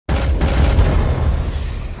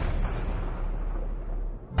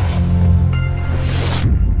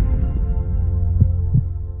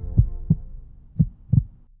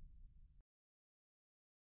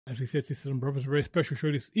we said, sisters and brothers, a very special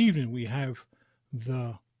show this evening. We have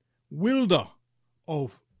the wielder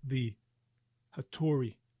of the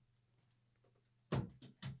Hattori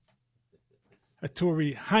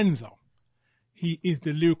Hanzo. He is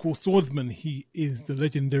the lyrical swordsman. He is the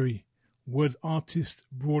legendary word artist,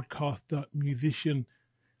 broadcaster, musician,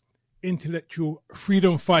 intellectual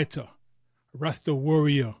freedom fighter, Rasta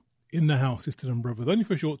warrior in the house, sisters and brothers. Only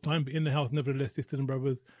for a short time, but in the house, nevertheless, sisters and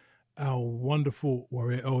brothers. Our wonderful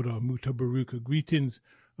warrior elder, MUTABARUKA. Greetings,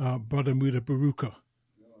 brother MUTABARUKA.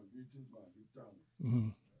 Mm-hmm.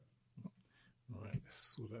 All right,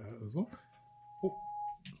 let's sort that out as well. Oh.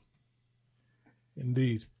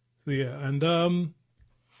 Indeed. So yeah, and so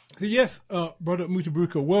yes, brother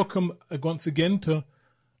MUTABARUKA, welcome once again to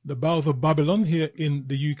the bowels of Babylon here in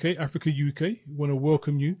the UK, Africa, UK. We want to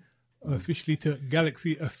welcome you officially to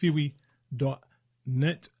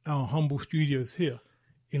galaxyafiwi.net, our humble studios here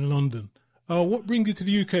in London. What brings you to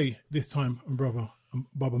the UK this time, brother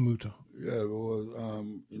Baba Muta? Yeah, I was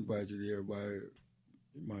invited here by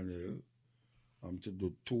Emmanuel to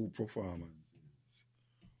do 2 performances,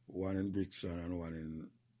 one in Brixton and one in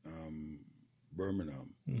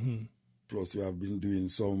Birmingham. Mm-hmm. Plus, we have been doing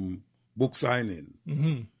some book signing.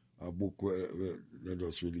 Mm-hmm. A book they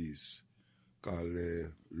just released called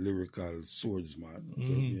Lyrical Swordsman.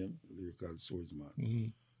 Mm-hmm. Lyrical Swordsman. Mm-hmm.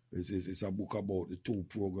 It's a book about the 2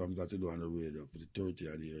 programs that you do on the radio for the 30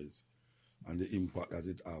 odd years and the impact that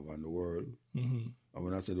it have on the world. Mm-hmm. And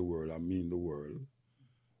when I say the world, I mean the world.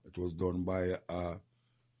 It was done by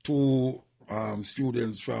 2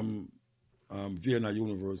 students from Vienna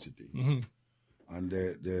University. Mm-hmm. And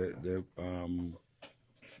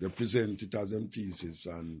they present it as their thesis,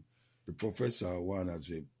 and the professor wanted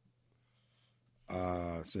to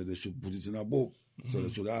said they should put it in a book. Mm-hmm. So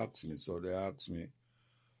they should ask me. So they asked me.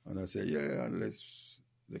 And I said, yeah, unless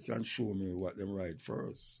they can show me what them write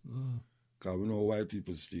first. Because we know white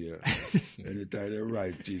people stay. Anytime they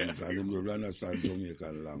write things and they don't understand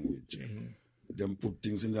Jamaican language, them put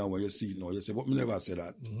things in there when you see it now. You say, but we never said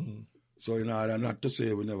that. Mm-hmm. So in order not to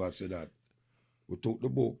say we never said that, we took the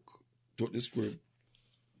book, took the script.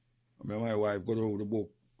 I mean, my wife got over the book,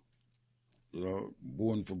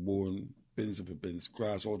 bone for bone, pencil for pencil,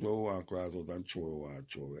 cross out what we want, cross out, and throw what we want,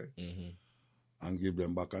 throw away. Mm-hmm. And give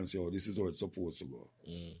them back and say, oh, this is how it's supposed to go.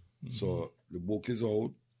 Mm-hmm. So the book is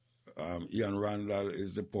out. Ian Randall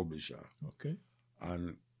is the publisher. Okay.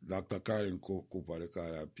 And Dr. Karen Cooper, they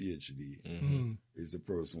call her PhD, is the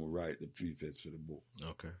person who write the preface for the book.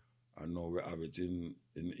 Okay. And now we have it in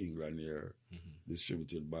England here,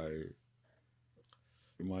 distributed by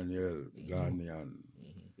Emmanuel Ghanaian.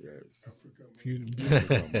 Yes. Africa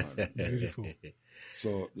man. Beautiful.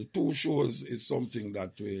 So the 2 shows is something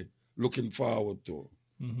that we're looking forward to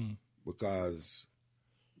because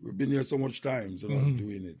we've been here so much time,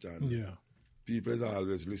 doing it, and people is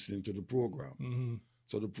always listening to the program.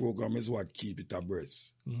 So the program is what keep it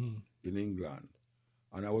abreast in England.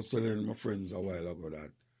 And I was telling my friends a while ago that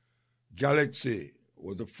Galaxy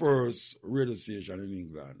was the first radio station in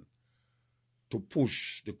England to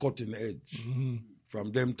push the cutting edge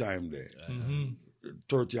from them time there.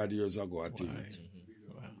 30 odd years ago, I think. Wow.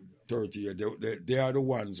 30 years. They are the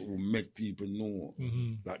ones who make people know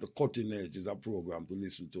that the cutting edge is a program to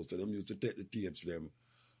listen to. So them used to take the tapes them.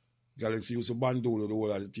 Galaxy used to bandolo the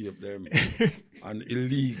whole of the tape them and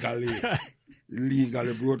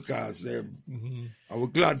illegally broadcast them. I was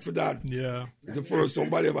glad for that. Yeah. It's the first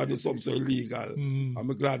somebody ever do something so illegal. I'm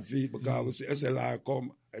glad for it because we see SLR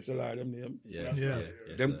come, SLR them name. Yeah.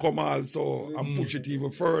 Them come also and push it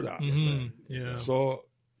even further. Yeah. So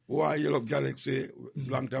we want to yell up Galaxy. It's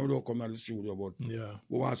a long time we don't come to the studio, but we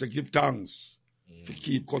want to give thanks to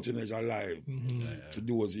keep cutting edge alive to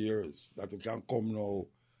those years that we can come now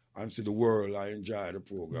and see the world. I enjoy the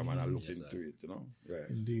program and I look into it, Yeah.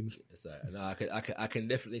 Indeed. Yes, no, I can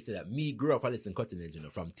definitely say that. Me grew up listening to cutting edge,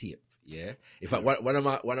 from tape. Yeah. In fact, one of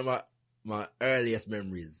my earliest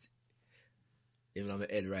memories, even on my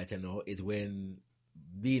head right now, is when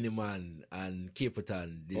Beanie Man and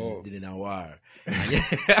Caperton did in a war.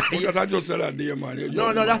 Because I just said that day, man.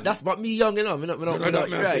 No, that's about me young, So you know what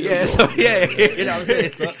I'm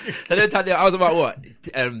saying? So that time I was about what?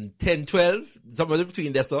 10, 12, somewhere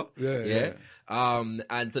between there, so. Yeah.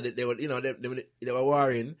 And so they were, they were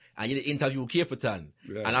warring, and you interview Caperton,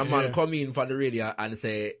 and a man come in from the radio and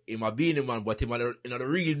say, "I'm a Beanie Man, but him a the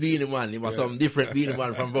real Beanie Man, him a some different Beanie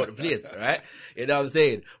Man from about the place, right?" You know what I'm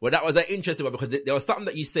saying? Well, that was an interesting one because there was something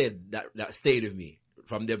that you said that stayed with me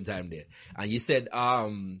from them time there, and you said,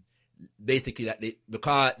 basically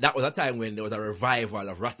because that was a time when there was a revival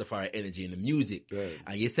of Rastafari energy in the music. Yeah.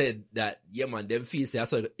 And you said that, yeah, man, them feel say, I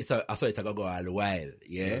saw it go all the while,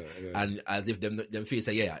 yeah? And as if them feel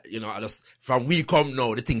say, yeah, you know, I just, from we come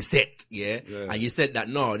now, the thing set, yeah? And you said that,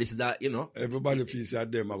 no, this is that, you know. Everybody feels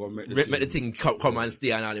that them are going to make the thing come and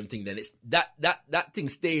stay and all them thing. Then it's, that thing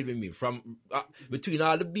stayed with me from, between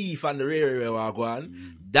all the beef and the rare we're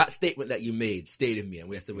going, that statement that you made stayed with me. And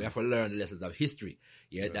we have to learn the lessons of history.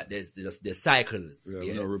 Yeah, that there's cycles. Yeah,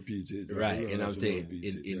 we not repeat it. Right, you know what I'm saying,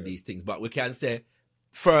 in these things. But we can say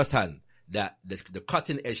firsthand that the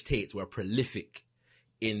cutting edge tapes were prolific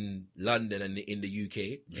in London and in the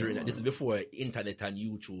UK during that. This is before internet and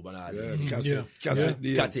YouTube and all this.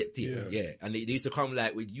 Cassette tape. Yeah. And they used to come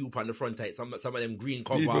like with you on the front side, some of them green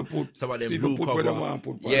cover, some of them blue cover.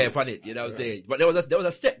 Yeah, upon it, you know what I'm saying? But there was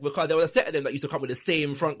a set, because there was a set of them that used to come with the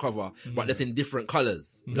same front cover, but that's in different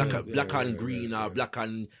colours. Black and green, or black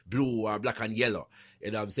and blue, or black and yellow. You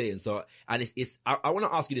know what I'm saying? So, and I want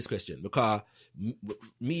to ask you this question, because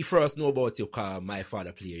me first know about you because my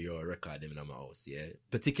father played your record in my house, yeah?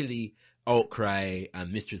 Particularly Outcry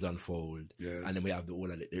and Mysteries Unfold. Yes. And then we have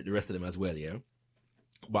the rest of them as well, yeah?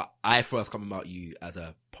 But I first come about you as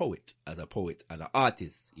a poet and an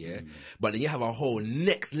artist, yeah? But then you have a whole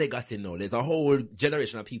next legacy now. There's a whole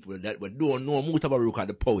generation of people that don't know MUTABARUKA,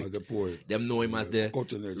 the poet. As the poet. Them know him as the...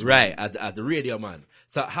 Right, as the radio man.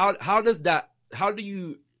 So how does that... How do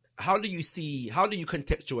you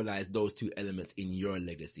contextualize those two elements in your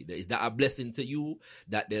legacy? Is that a blessing to you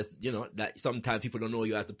that there's, you know, that sometimes people don't know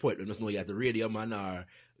you as the poet, they just know you as the radio man, or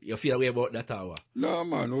you feel a way about that hour? No,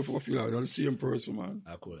 man, no, I feel like I'm the same person, man.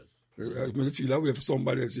 Of course. I feel that way for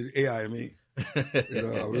somebody else in AI, me. You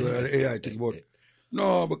know, we have the AI thing, but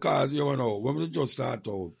no, because, you know, when we just start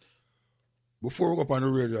out, before we go up on the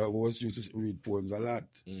radio, we always used to read poems a lot.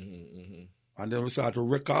 And then we started to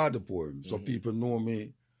record the poems. So people know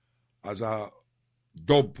me as a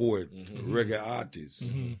dub poet, reggae artist.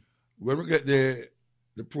 When we get the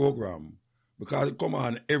program, because it come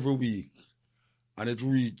on every week, and it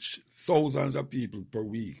reach thousands of people per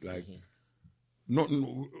week, like no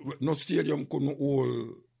stadium couldn't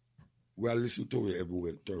hold where I listen to it every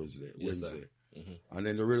Wednesday. And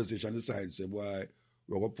then the radio station decided, say, boy,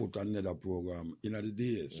 we're going to put another program in the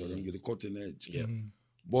day, so they get the cutting edge.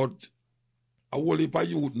 But a whole heap of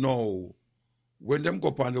youth now, when them go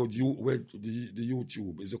up on the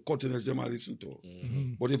YouTube, it's a cutting edge them I listen to.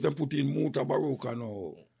 But if them put in MUTABARUKA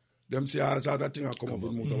now, them see as other thing I come up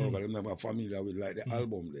with MUTABARUKA, them never familiar with like the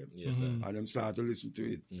album them. And them start to listen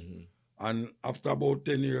to it. And after about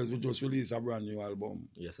 10 years, we just released a brand new album.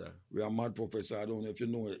 Yes, sir. We are Mad Professor. I don't know if you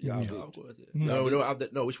know it. You have it. Of course, No, we don't have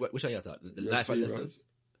that. No, which one are you talking? The Life and Lessons?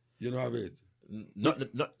 You don't have it? Not,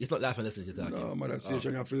 it's not Life and Lessons you're talking. No, man, that's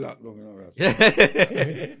station you feel that long, you know that.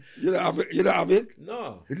 You don't have it?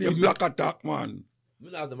 No. It's named Black Attack, man.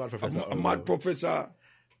 We don't have the Mad Professor. A Mad Professor.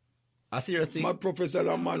 Seriously? Mad Professor is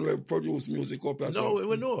a man who produce music up there. No,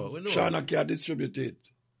 we know. Shana Kia distribute it.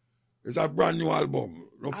 It's a brand new album.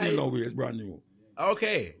 Don't feel no way, it's brand new.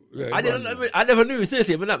 Okay. Yeah, I never knew,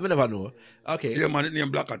 seriously, but I never know. Okay. Yeah, man, it's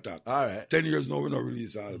named Black Attack. All right. 10 years now, we not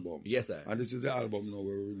release the album. Yes, sir. And this is the album now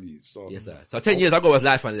we release. So, yes, sir. So 10 years ago was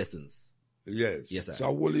Life and Lessons. Yes. Yes, sir.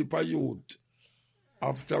 So a whole heap of youth,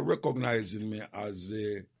 after recognizing me as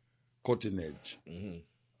a cutting edge,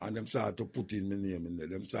 and them start to put in my name in there,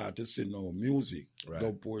 them start to sing now music,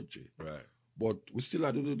 dub poetry. Right. But we still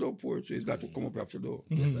have to do dub poetry. It's got to come up here to do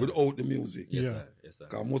without the music. Yes, sir. Yes, sir.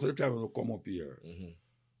 Because most of the time when we come up here,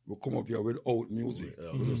 we come up here without music.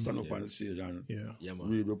 We just stand up on the stage and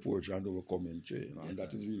read the poetry and then we come in. You know? And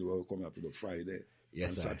that is really where we come here to the Friday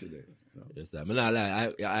and Saturday. You know? Yes, sir.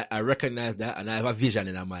 I recognize that, and I have a vision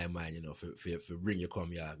in my mind, you know, for bring you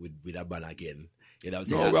come here with a band again. You know what I'm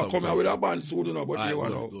saying? No, we're coming here with a band soon, you know, but you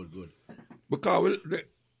know. Good. Because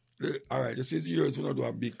all right, this is years we don't do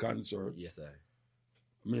a big concert. Yes, sir.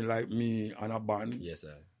 Like me and a band. Yes,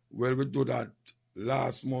 sir. Well, we do that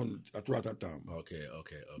last month at Rotterdam. Okay.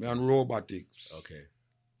 Me and Robotics. Okay.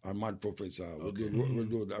 And Mad Professor. We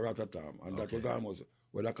do the Rotterdam. And that was almost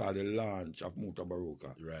what they call the launch of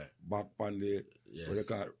MUTABARUKA. Right. Back on the what they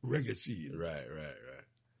call reggae scene. Right.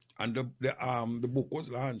 And the book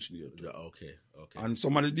was launched there too. Okay. And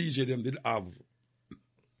some of the DJ them did have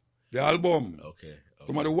the album. Okay.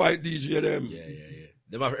 Some of the white DJ them. Yeah.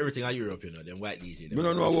 They have everything in Europe, you know, them white DJ. We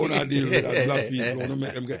don't know how to deal with that black people. We want to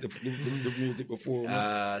make them get the music before. We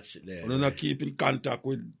don't keep in contact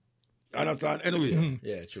with, understand? Anyway.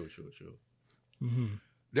 Yeah, true.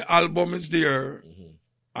 The album is there,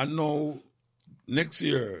 and now, next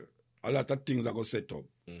year, a lot of things are going to set up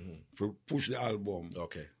to push the album.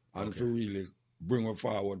 Okay. And to really bring it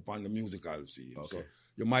forward on the musical scene. Okay. So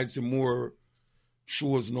you might see more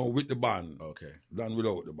shows now with the band Okay. than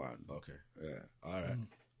without the band. Okay. Yeah. All right.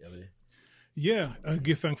 Yeah,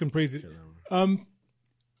 give thanks and praises. Or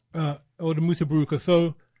the MUTABARUKA.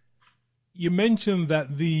 So you mentioned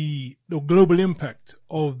that the global impact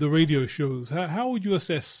of the radio shows. How would you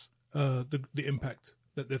assess the impact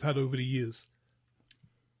that they've had over the years?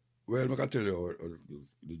 Well, I can tell you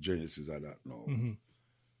the genesis of that now. Mm-hmm.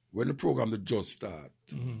 When the program just start,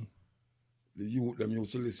 the youth them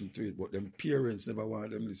used to listen to it, but them parents never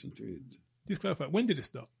wanted them listen to it. Just clarify, when did it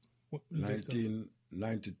start?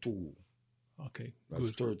 1992. Okay,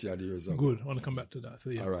 That's good. 30 odd years ago. Good. I want to come back to that. So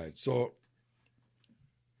yeah. All right. So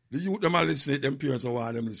the youth them are listening, them parents don't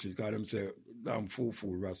want them listening because them say, damn fool,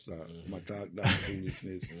 Rasta, my talk, damn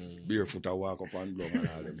foolishness, barefoot I walk up and down and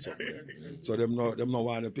all them something. So them no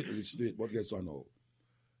want to pick the street, but guess what now?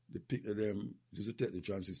 They pick them, used to take the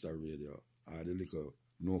transistor radio or the little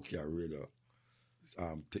Nokia radio,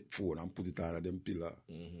 take phone and put it on them pillar.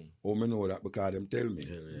 Oh, me know that because them tell me.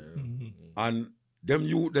 And them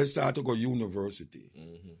youth, they start to go university.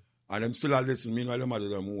 And them still are listening, meanwhile them are do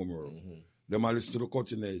them homework. Them are listen to the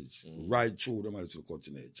cutting edge. Right through, them are listen to the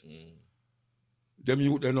cutting edge. Them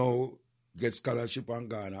youth, they now get scholarship on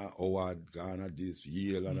Ghana, Howard, Ghana this,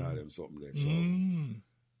 Yale and all them something there. So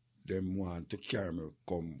them want to carry me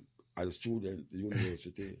come as a student to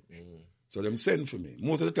university. So them send for me.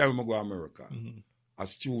 Most of the time when I go to America,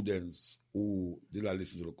 as students who did not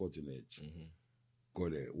listen to the cutting edge, go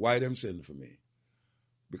there. Why them send for me?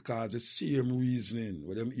 Because the same reasoning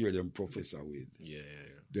where them hear them professor with.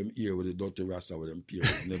 Them hear with the Dr. Rasta with them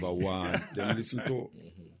parents never want them listen to.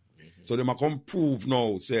 So them come prove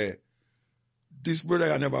now, say, this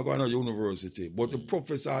brother I never gone to university, but the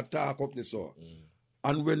professor talk up this so.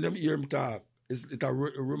 And when them hear him talk, it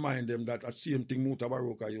remind them that the same thing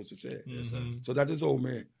MUTABARUKA used to say. So that is how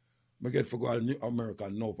me get for go to America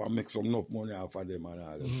enough and make some enough money off of them and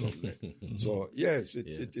all that stuff. So yes,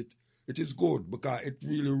 it is good because it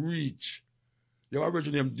really reach. You have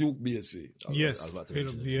originally named Duke BSC. Yes.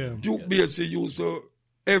 Duke BSC used to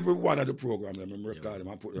every one of the programs them and record them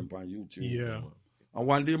and put them on YouTube. Yeah. And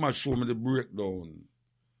one day he show me the breakdown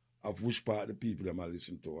of which part of the people them I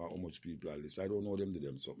listen to and how much people I listen. I don't know them to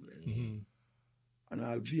them something. And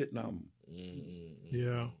all Vietnam.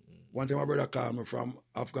 Yeah. One time my brother called me from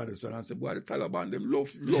Afghanistan and said, boy, the Taliban, them love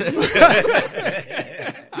you.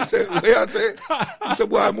 He said, what you say? He said,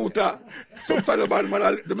 boy, Muta, some Taliban,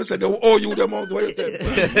 man, they said, they will owe you them out. What you say?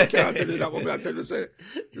 I can't tell you that, but I tell you, say,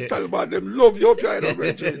 the Taliban, them love you up here,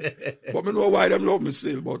 but I know why them love me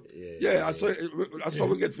still, but that's how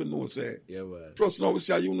we get to know, say. Plus now we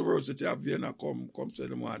see a university of Vienna come say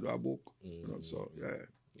them want to do a book. You know, so,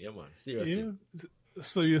 Yeah, man, seriously. Yeah.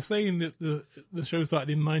 So you're saying that the show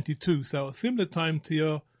started in 92, so a similar time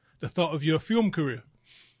to the start of your film career.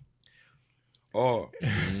 Oh, all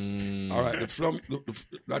right.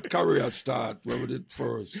 That career start when we did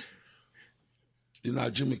first.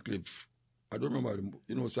 Jimmy Cliff. I don't remember.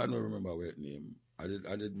 So I don't remember what name. I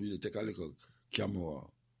did really take a little camera.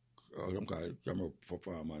 Camera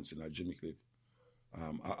performance in Jimmy Cliff.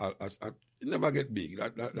 It never get big.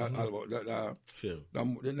 That film.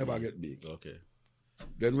 It never get big. Okay.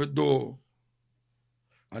 Then we do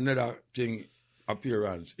another thing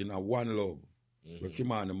appearance in a One Love. With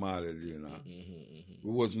Kimani Marley, It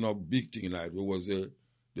was no big thing like it was the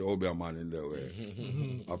Obeah man in there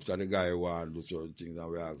way. After the guy want to do certain things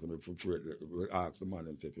and we asked him if he afraid, we asked the man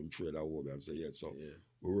himself if he's afraid of Obeah and say yes. So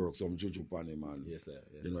we work some juju upon him and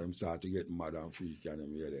him start to get mad and freaky and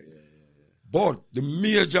him here. But the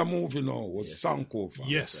major movie now was Sankofa.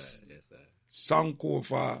 Yes.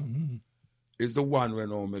 Sankofa is the one where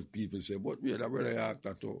now make people say, but we had a brother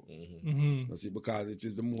actor too. You see, because it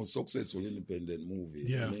is the most successful independent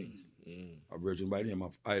movie. A virgin by the name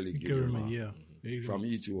of Haile Gerima from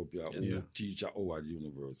Ethiopia who teach at Howard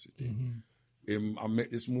University. I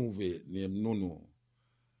met this movie named Nono.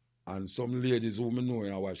 And some ladies who me know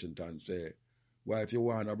in Washington say, why if you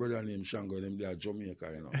want a brother named Shango, them they are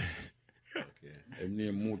Jamaica, Them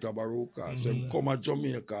name MUTABARUKA. So him come at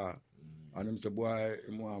Jamaica. And him say, boy,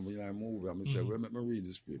 him want me in a movie. And I say, well, let me read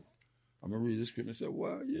the script. And I read the script and I say,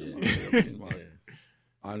 why? Yeah, man.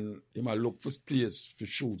 And he might look for place to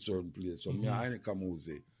shoot certain place. So me and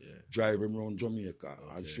Kamuzi drive him around Jamaica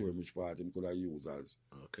and show him which part him could have used as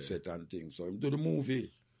set and things. So him do the movie.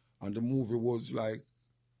 And the movie was like,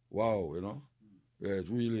 wow, Yeah, it's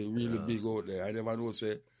really, really big out there. I never know,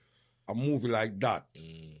 say, a movie like that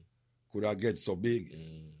could have get so big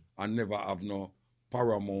and never have no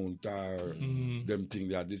Paramount or them thing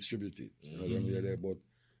they are distributed. But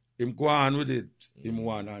him go on with it, him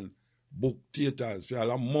one, and book theaters for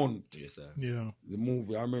a month. Yes, sir. Yeah. The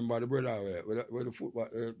movie, I remember the brother where the football,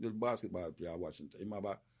 the basketball player Washington, he have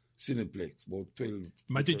a Cineplex, about 12.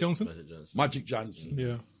 Magic Johnson? Magic Johnson.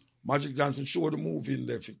 Yeah. Magic Johnson showed the movie in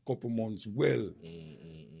there for a couple months well.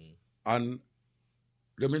 And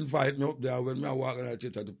them invite me up there when I walk in the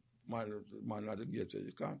theater, the man at the gate said,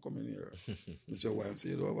 you can't come in here. I said, why? I'm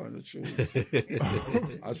saying, you don't want the show.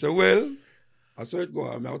 I said, well, I said, go.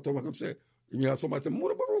 I'm out to him say, you have somebody say,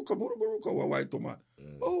 MUTABARUKA, what white man.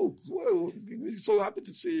 Oh, well, we're so happy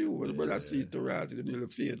to see you. When the brother see it around, in the middle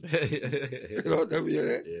of faint. You know what I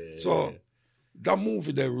mean? So that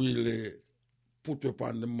movie, they really put up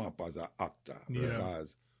on the map as an actor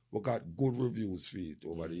because we got good reviews for it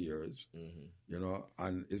over the years, you know,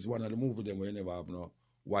 and it's one of the movies that we never have no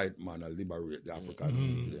white man liberate the African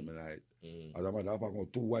people them night. As a matter of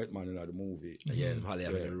fact, 2 white men in the movie. Yeah, Holly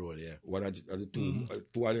have the role, One of the two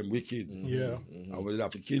of them wicked. And we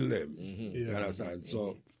have to kill them. You understand?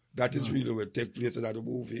 So that is really where it takes place in the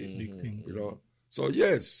movie. Big thing. You know. So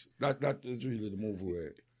yes, that is really the movie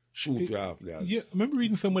where shoot you off there. Yeah, I remember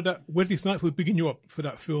reading somewhere that Wesley Snipes was bigging you up for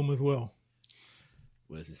that film as well.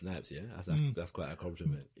 Wesley Snipes, yeah, that's quite a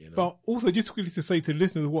compliment, you know. But also, just quickly to say to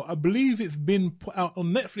listeners, what I believe it's been put out on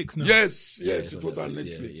Netflix now. Yes, it was on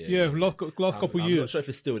Netflix. Yeah, last couple of years. I'm not sure if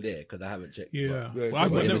it's still there because I haven't checked. Yeah, I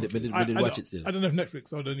didn't watch it still. I don't have Netflix,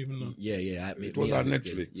 so I don't even know. Yeah, it was on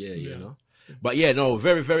Netflix. Yeah, you know. But yeah, no,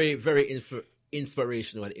 very, very, very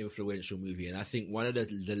inspirational and influential movie, and I think one of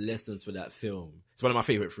the lessons for that film, it's one of my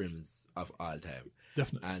favorite films of all time.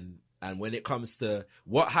 Definitely. And when it comes to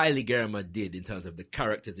what Haile Gerima did in terms of the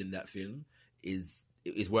characters in that film is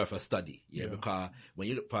worth a study. Yeah, because when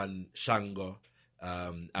you look upon Shango,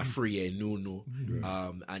 Afriye, Nunu,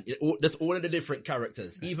 and there's all of the different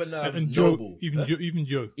characters, even and Noble,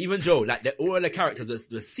 Joe, even Joe, like all the characters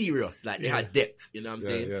were serious, like they had depth. You know what I'm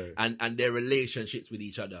saying? Yeah. And their relationships with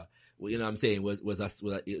each other. Well, you know what I'm saying, was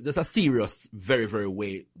just a serious, very, very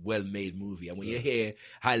well made movie. And when you hear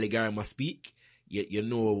Haile Gerima speak, you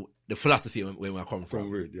know the philosophy where I come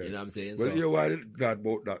from. You know what I'm saying? Well, you know why I glad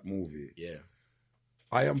about that movie? Yeah.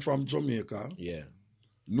 I am from Jamaica. Yeah.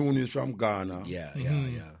 Noon is from Ghana. Yeah.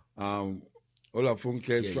 Olafunke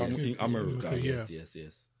is from America. Yes.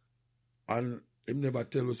 And him never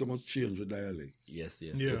tell us so much change with dialect. Yes.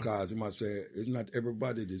 Because he must say, it's not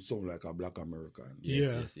everybody that sound like a black American.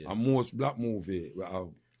 Yes. And most black movies have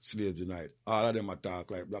slaves tonight. All of them talk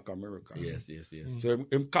like black American. Yes. So I'm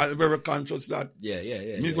very conscious that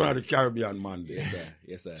he's one of the Caribbean man there.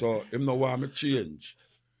 Yes, sir. So him know why I'm change.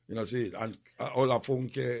 You know, see, and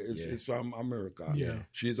Olafunke is from America. Yeah.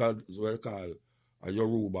 She's what called a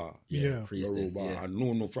Yoruba. Priestess, Yoruba. And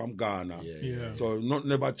Nunu from Ghana. So not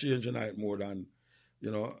never change tonight more than, you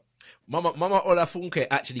know. Mama Olafunke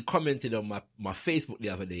actually commented on my Facebook the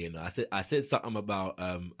other day, you know. I said something about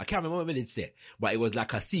I can't remember what it said, but it was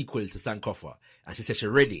like a sequel to Sankofa, and she said she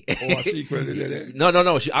ready. Oh, a sequel to that? No.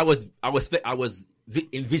 I was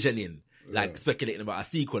envisioning, like speculating about a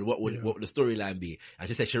sequel. What would the storyline be? And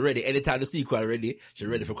she said she ready. Anytime the sequel ready, she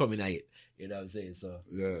ready for coming at it. You know what I'm saying? So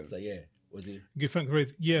yeah. Was it? Good, thanks,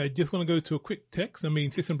 Ray. Yeah, just want to go to a quick text. I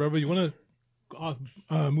mean, sister and brother, you want to ask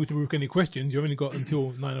MUTABARUKA any questions? You've only got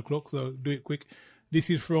until 9 o'clock, so do it quick. This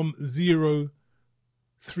is from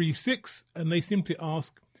 036, and they simply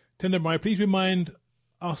ask, Tendamai, please remind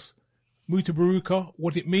us, MUTABARUKA,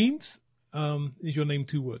 what it means. Is your name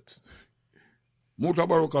 2 words?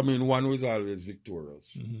 MUTABARUKA means one who is always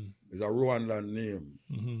victorious. It's a Rwandan name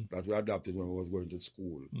that we adopted when we was going to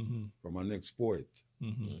school from our next poet.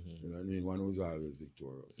 You know what I mean? One who is always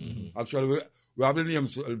victorious. Actually, we have the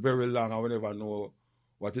names very long and we never know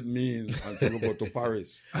what it means until we go to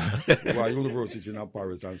Paris. We were at university in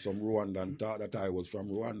Paris and some Rwandan thought that I was from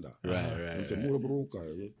Rwanda. Right. And said,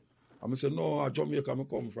 MUTABARUKA. And I said, no, Jamaica I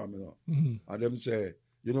come from, you know. And them say,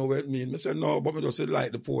 you know what it means? I said, no, but I just say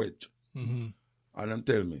like the poet. And them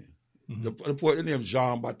tell me. The poet, the name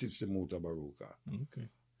Jean-Baptiste MUTABARUKA. Okay.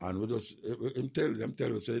 And we just,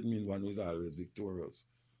 tell us, so it means one who's always victorious.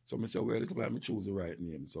 So I said, well, it's like I choose the right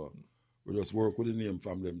name. So we just work with the name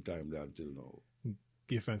from them time there until now.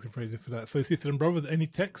 Give thanks and praise for that. So, sister and brother, any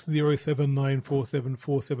text?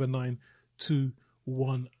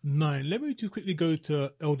 07947474219. Let me just quickly go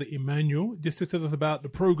to Elder Emmanuel, just to tell us about the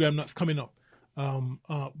program that's coming up.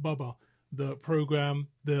 Baba, the program,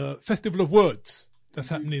 the Festival of Words that's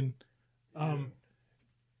happening.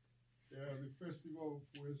 The festival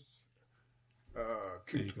was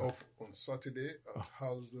kicked off on Saturday at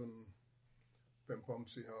Housden,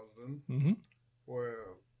 Pempamsi Housden,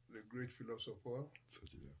 where the great philosopher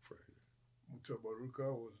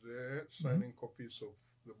MUTABARUKA was there signing copies of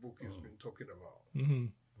the book he's been talking about.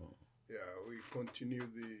 continue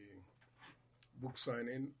the book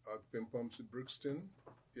signing at Pempamsi Brixton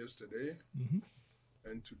yesterday.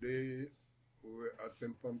 And today we're at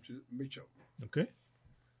Pempamsi Mitcham. Okay.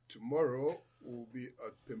 Tomorrow we'll be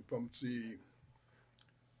at Pempamsi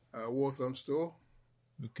Walthamstow.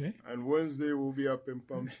 Okay. And Wednesday we'll be at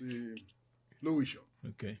Pempamsi Lewisham.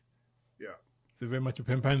 Okay. Yeah. So very much a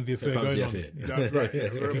Pempamsi affair going on. That's right. Yeah,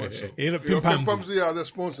 very much so. Pempamsi are the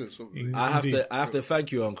sponsors of this. I have to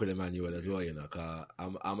thank you, Uncle Emmanuel, as well. You know, cause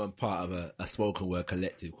I'm a part of a spoken word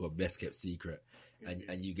collective called Best Kept Secret.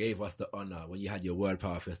 And you gave us the honor when you had your World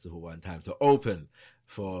Power Festival one time to open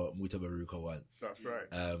for MUTABARUKA once. That's right.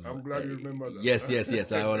 I'm glad you remember that.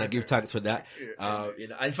 Yes. I want to give thanks for that. You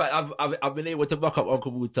know, in fact, I've been able to back up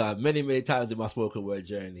Uncle Muta many times in my spoken word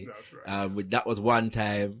journey. That's right. That was one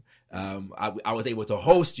time. I was able to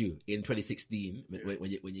host you in 2016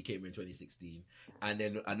 when you came in 2016, and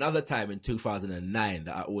then another time in 2009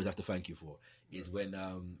 that I always have to thank you for is when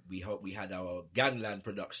we had our Gangland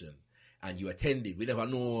production. And you attended. We never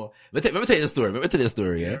know. Let me tell you the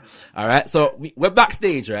story. Yeah. All right. So we're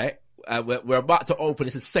backstage, right? We're about to open.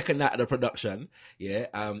 It's the second night of the production. Yeah.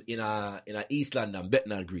 In a East London,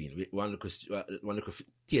 Bethnal Green, one local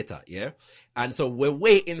theatre. Yeah. And so we're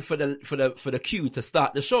waiting for the cue to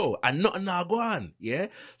start the show, and nothing now go on. Yeah.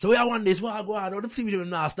 So we are on this. What go on? All the people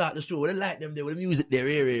now start the show. They like them there with the music there.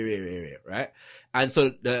 Right. And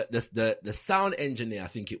so the sound engineer, I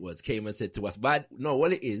think it was, came and said to us, "But no,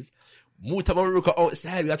 what it is." MUTABARUKA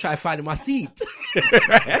outside, I try to find my seat.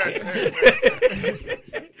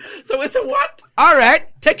 So we said, what? All right,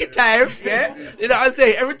 take your time, yeah? You know what I'm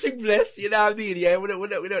saying? Everything blessed, you know what I mean? Yeah, we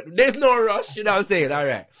don't, there's no rush, you know what I'm saying? All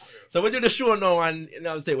right. So we do the show now, and you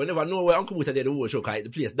know what I'm saying? Whenever I know where Uncle Muta did the whole show, because the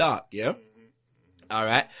place dark, yeah? All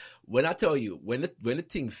right. When I tell you, when the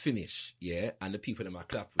thing finish, yeah, and the people in my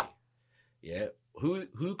clap with, yeah,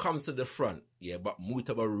 who comes to the front, yeah, but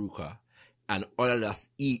MUTABARUKA, and all of us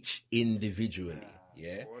each individually,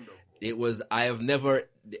 yeah. Wonderful. It was,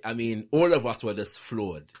 all of us were just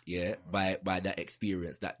floored, yeah, by that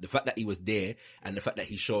experience. That the fact that he was there and the fact that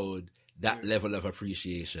he showed that level of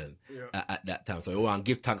appreciation at that time. So I want to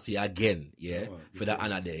give thanks to you again, yeah, for that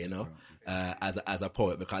honor there, you know, as a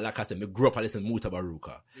poet. Because like I said, I grew up and listened to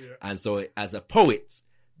MUTABARUKA. Yeah. And so as a poet,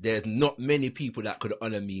 there's not many people that could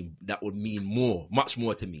honor me that would mean much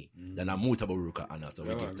more to me than a MUTABARUKA honor. So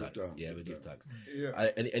we give thanks. Yeah, we give thanks. Yeah.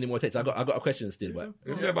 Any more takes? I got a question still, but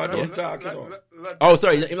you never done talk, you know. Oh,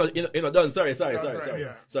 sorry, you're not done. Sorry.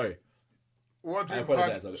 What we've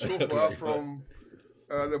had so far from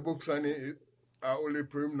the book signing are only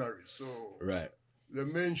preliminary. So right. The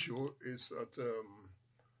main show is at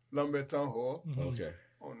Lambeth Town Hall. Okay.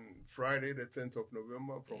 On Friday, the 10th of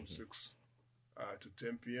November, from 6 to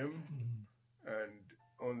 10 p.m. And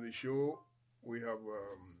on the show, we have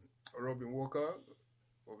Robin Walker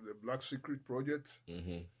of the Black Secret Project,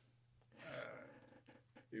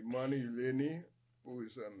 Imani Uleni, who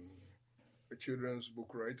is a children's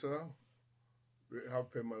book writer. We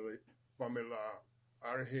have Pamela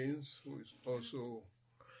R. Haynes, who is also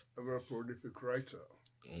a very prolific writer.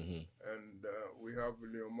 And we have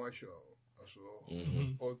William Marshall as well,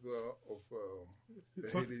 author of the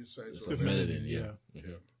Hidden Science of Melody. Yeah.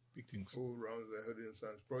 Big things. Who runs the Hidden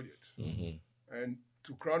Science Project. And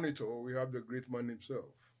to crown it all, we have the great man himself,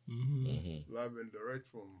 live and direct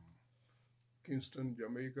from Kingston,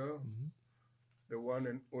 Jamaica, the one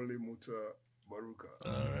and only MUTABARUKA.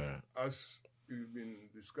 Right. As we've been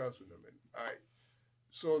discussing, I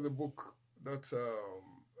saw the book that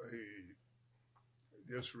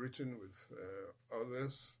he just written with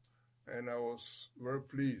others, and I was very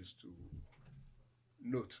pleased to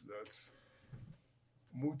note that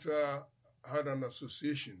Muta had an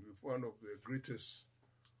association with one of the greatest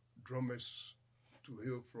drummers to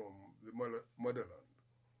hail from the motherland,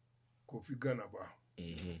 Kofi Ganaba,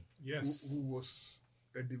 yes, who was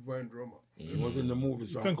a divine drummer. He was in the movie.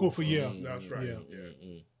 Sankofa, yeah. That's right.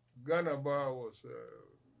 Ganaba was,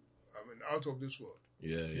 out of this world.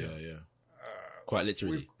 Yeah. Quite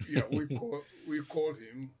literally. We call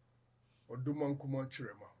him Odumankuma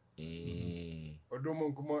Chirema.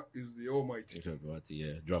 Odumankuma is the Almighty. Drummer.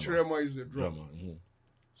 Chirema is the drummer.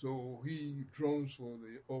 So he drums for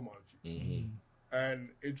the Almighty. And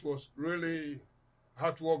it was really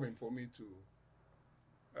heartwarming for me to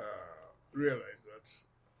realize that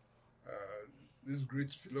this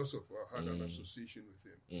great philosopher had an association with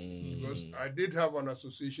him. Because I did have an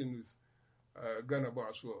association with Ganaba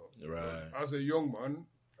as well. Right. As a young man,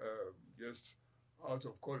 just out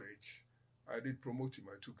of college, I did promote him.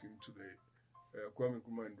 I took him to the Kwame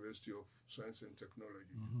Nkrumah University of Science and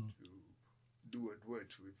Technology to do a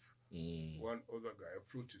duet with one other guy, a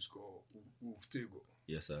flutist called Uftego.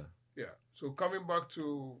 Yes, sir. Yeah. So coming back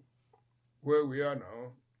to where we are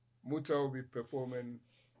now, Muta will be performing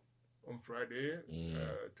on Friday,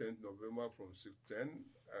 10th November from 6:10.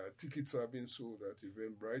 Tickets are being sold at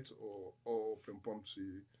Eventbrite or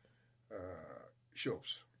Pempomsi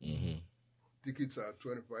shops. Tickets are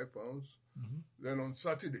 £25. Then on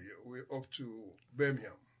Saturday, we're off to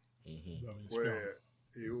Birmingham, where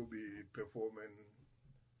he will be performing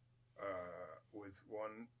with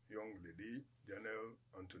one young lady, Janelle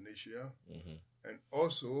Antonacia. And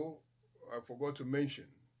also, I forgot to mention,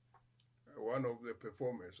 one of the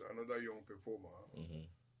performers, another young performer,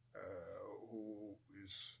 who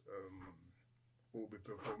will be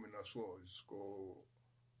performing as well. It's called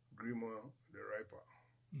Grima the rapper.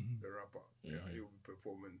 Yeah, he will be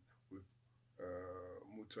performing with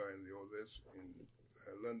Muta and the others in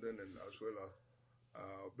London and as well as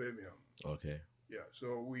Birmingham. Okay. Yeah,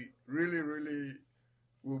 so we really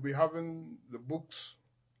will be having the books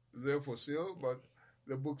there for sale, but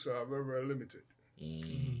the books are very, very limited.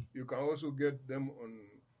 You can also get them on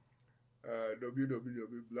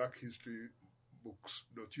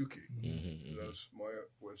www.blackhistorybooks.uk. That's my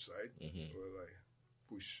website where I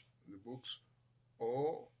push the books.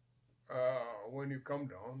 Or when you come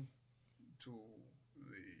down to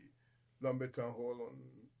the Lambeth Town Hall on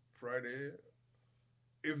Friday,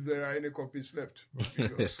 if there are any copies left,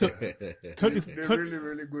 because they're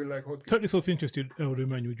really going like hotcakes. Totally self-interested, Elder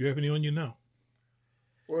Emmanuel. Do you have any on you now?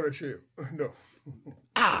 What a shame. No.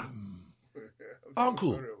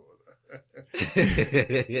 Uncle. Sorry about that.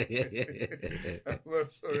 I'm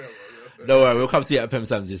sorry about that. No worry, we'll come see you at Pem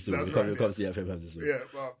Sam's soon. We'll come see you at Pem Sam's soon. Yeah,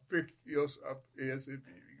 but pick yours up ASAP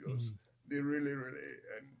because they really,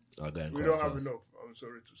 and we don't have enough. I'm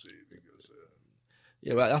sorry to say because.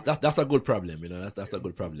 Yeah, but that's a good problem, you know. That's a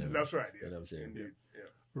good problem. That's right. Yeah. You know what I'm saying? Indeed. Yeah.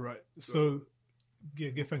 Right. So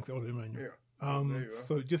give thanks to Elder Emmanuel. Yeah.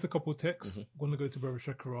 So just a couple of texts. I'm going to go to Brother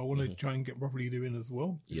Shakara. I want to try and get Brother Leader in as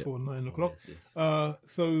well before 9 o'clock. Yes.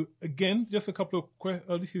 So again, just a couple of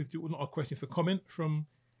questions. This is not a question, it's a comment from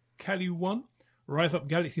Cali1. Rise up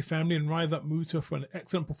Galaxy family and rise up Muta for an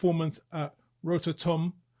excellent performance at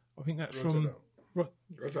Rototom. I think that's from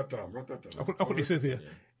Rototom. I put what it says here.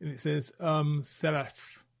 And it says Salaf.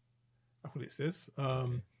 That's what it says.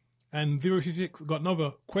 And 066 got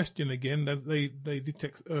another question again that they did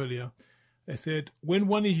text earlier. They said, when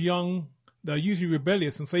one is young, they're usually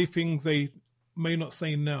rebellious and say things they may not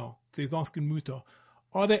say now. So he's asking Muta,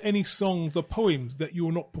 are there any songs or poems that you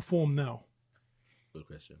will not perform now? Good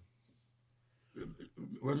question.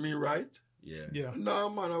 When me write? Yeah. No,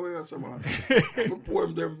 man, I will say, man. I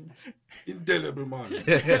poem them indelible, man.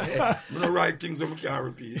 I don't write things that I can't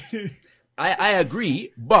repeat. I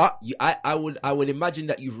agree, but I would imagine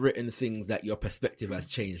that you've written things that your perspective has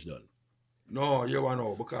changed on. No, you want to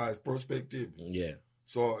know, because perspective. Yeah.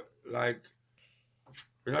 So, like,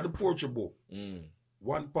 in the poetry book,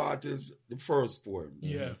 one part is the first poem.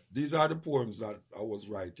 Yeah. These are the poems that I was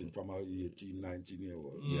writing from 18, 19 years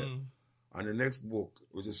old. Yeah. And the next book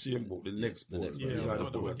was the same book, the next poem. These are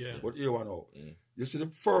the poems. But here one out. You see the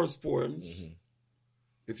first poems,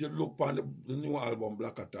 if you look on the new album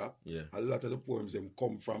Black Attack, a lot of the poems them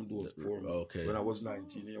come from those poems when I was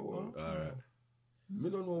 19 years old. All right. I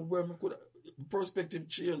don't know where I could perspective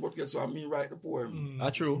change, but guess what? Me write the poem.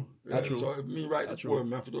 True. True. So if me write the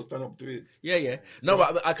poem, I have to just stand up to it. Yeah. No,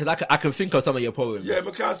 so, but I can think of some of your poems. Yeah,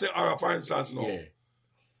 but can't say for instance, no. Yeah.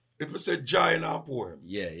 If I say Jah in a poem,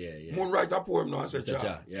 yeah. Moon write a poem now and say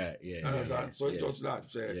Jah. Yeah. So it's just that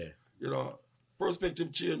say, you know,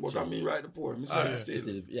 perspective change, but I mean write the poem.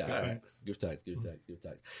 Still. Yeah, all right. Give thanks.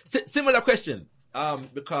 Similar question,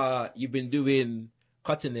 because you've been doing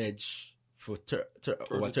Cutting Edge for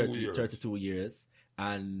 32 years,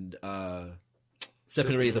 and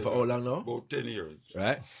Stepping Razor for how long now? About 10 years.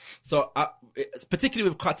 Right? So, particularly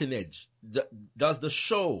with Cutting Edge, does the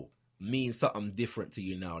show mean something different to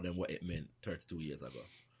you now than what it meant 32 years ago?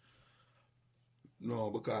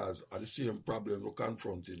 No, because of the same problem we're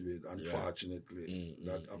confronted with, unfortunately,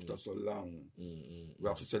 that after so long, we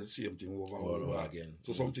have to say the same thing over and over again.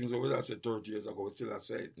 So some things over there said 30 years ago, we still have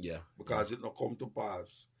said, because it not come to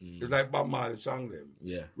pass. It's like Bob Marley sang them.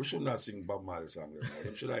 Yeah. We should not sing Bob Marley sang them.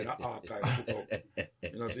 Them should have in an archive put up.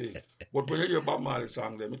 You know, see? But when you hear Bob Marley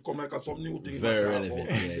sang them, it come like some new thing. Very relevant.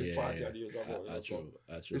 40 years ago. True.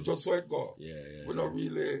 It's just so it go. Yeah. We're not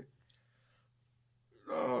really...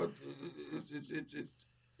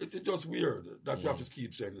 it's just weird that we have to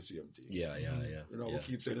keep saying the same thing. Yeah. We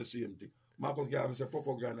keep saying the same thing. Marcus Garvey said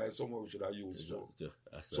propaganda is something we should have used to.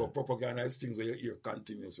 So propaganda is things where you hear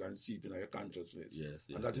continuously and seep in your consciousness.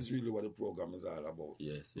 And that is really what the program is all about.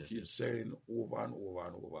 You keep saying over and over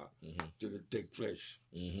and over till it take flesh.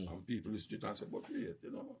 And people listen to it and say, but wait,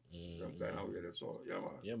 you know, them kind of way. So,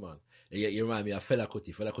 yeah, man. You remind me of Fela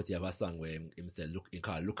Kuti. Fela Kuti have a song where he said, he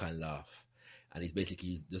called Look and Laugh. And he's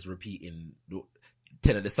basically just repeating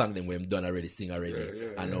 10 of the song them where I'm done already, sing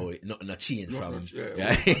already. I know nothing a change from you know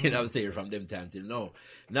what I'm saying, from them time till now.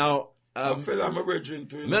 Now Fela, I'm a virgin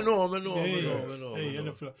to I know.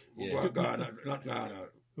 Not Ghana.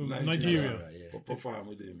 Nigeria. Perform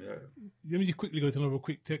with him, Let me just quickly go to another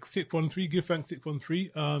quick text. 613, give thanks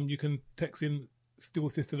 613. You can text in Still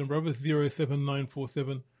Sister and Brothers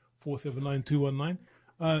 07947 479 219.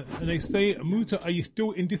 And they say, Muta, are you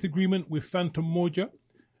still in disagreement with Phantom Moja?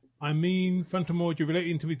 I mean, Phantom Moja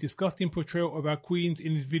relating to his disgusting portrayal of our queens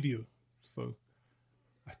in his video. So,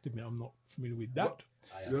 I have to admit, I'm not familiar with that.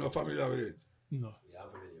 You're not familiar with it? No.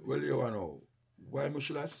 Well, you know, why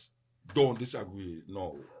should I don't disagree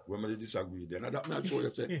now? When I disagree, then I'm not sure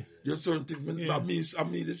you say, there's certain things I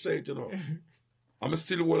mean to say it, you know. I'm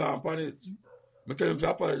still hold on upon it. I tell him to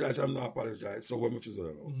apologize, I'm not apologize. So when I feel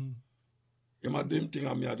so, I'm a damn thing,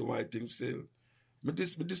 I do my thing still. I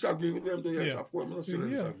disagree with them, yes, of course, I still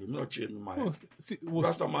disagree. I not change my mind.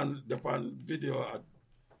 Rasta man, the pan video,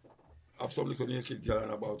 have some little naked girl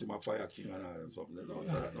and about him, a fire king and all and something, you know,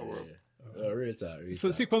 so that no work.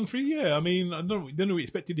 So 613, I mean, I don't know what we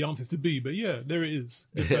expected the answers to be, but there it is.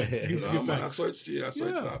 Man, I saw it still, I saw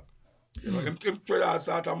it back. You know, him try to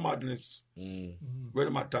start a madness when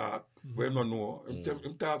him attack, when him don't know.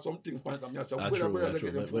 Him talk some things, man, I say, we're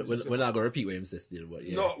not going to repeat what him says still, but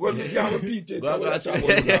No, when we can't repeat it,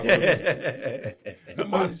 the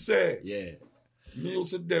man say, me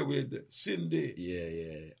used to there with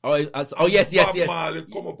Cindy. Oh, yes. Marley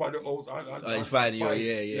come up at the house and it's fine,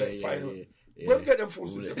 yeah. When get them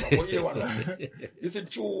fools, it's a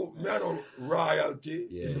true man of royalty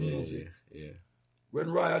in the music. When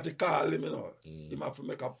royalty call him, you know, he have to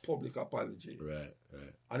make a public apology. Right.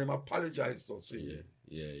 And him apologize to Cindy.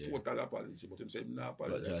 Total apology, but him say him not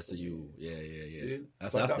apologize. Just to you. See?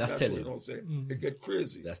 That's What, telling. you know, say. It get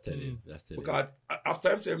crazy. That's telling. Because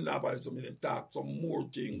after him say him not apologize, he talk some more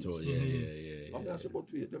things. I'm going to say, but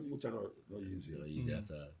wait, them youth are not easy. Not easy at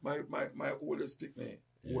all. My oldest pick me,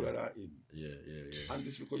 older than him. And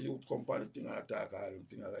this little youth company thing I attack all them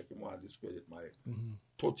thing I like him want to discredit my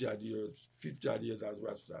 30 odd years, 50 odd years as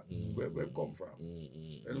Rasta. Where come from?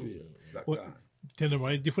 Anyway, that guy. Tell them,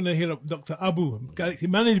 right? Different to hail up Dr. Abu, Galaxy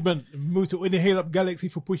Management, moved to hail up Galaxy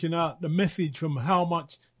for pushing out the message from how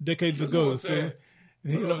much decades ago. So,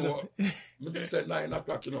 I just said 9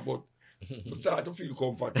 o'clock, you know, but I start to feel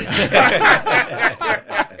comfortable.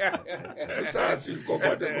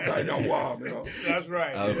 Kind of warm, you know. That's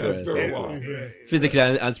right. It's very warm. Physically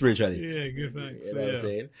and spiritually. Yeah, good, thanks. You know what I'm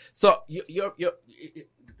saying? So, you're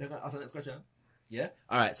can I ask the next question? Yeah?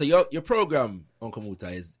 All right. So, your program, Uncle Muta,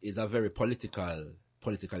 is a very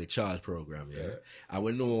politically charged program, yeah? And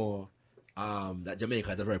we know that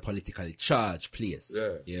Jamaica is a very politically charged place.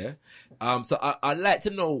 Yeah. So, I'd like to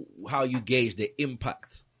know how you gauge the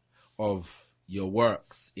impact of your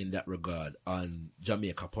works in that regard on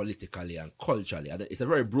Jamaica politically and culturally. It's a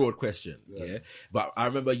very broad question, but I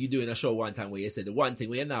remember you doing a show one time where you said the one thing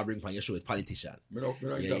where you now bring on your show is politician.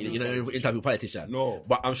 Interview politician. No.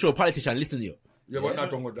 But I'm sure politician listen to you. Yeah, but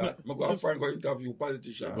not wrong with that. I'm going to find an interview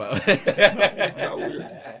politician.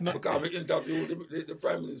 Because we interview the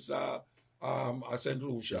Prime Minister at St.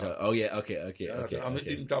 Lucia. Oh, yeah, okay. I'm an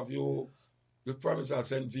interview the Prime Minister at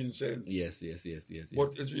St. Vincent. Yes.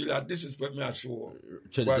 But it's really a disrespect me, I'm sure.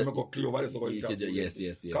 Why I'm going to clear what it's going to interview.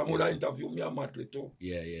 Yes. Come with an interview me and Matley too.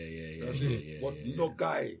 Yeah. But no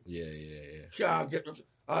guy. Can't get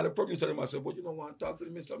all the producer them say, but you don't want to talk to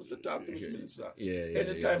the minister. I say, talk to the minister.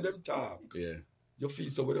 Anytime them talk. You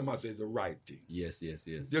feel so what them say is the right thing. Yes.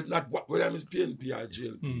 There's not whether it's PNP or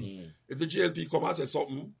GLP. If the GLP come and say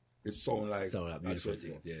something, it sound like beautiful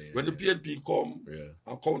things. When the PNP come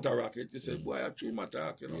and counteract it, you say, boy, I treat my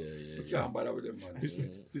talk, you know. You can't bother with them, man.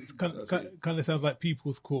 It kind of sounds like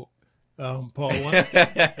People's Court, part one.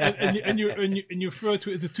 and you refer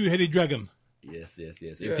to it as a two-headed dragon. Yes.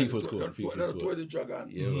 In People's Court. Two-headed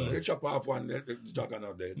dragon. They chop off one, the dragon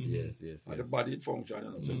out there. Yes. And the body function,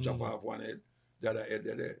 you know. So chop off one head. The other head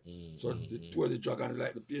there. So the two of the dragon is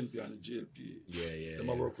like the PNP and the GLP. They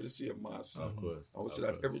might work for the same master. Of course. And we see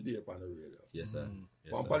that every day upon the radio. Yes, sir.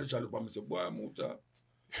 One politician look at me and say, boy, Muta,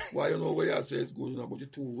 Why you know where I say it's good, but you're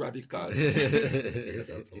too radical.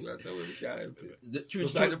 That's what we can't help it.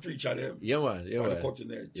 Just like the preacher them. Yeah, man. The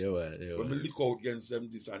cutting edge. Yeah, man. When we look out against them,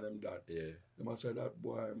 this and them that. Yeah. They must say that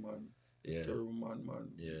boy, man. Yeah. Terrible man.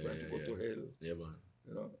 Yeah. Go to hell. Yeah, man.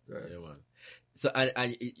 You know? Yeah, man. So, and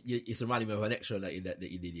it's reminding me of an extra that you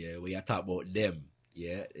did, yeah, where you talk about them.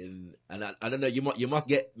 Yeah, and I don't know. You must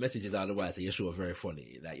get messages out of the way. So your show is very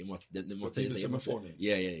funny. Like they must say you're funny.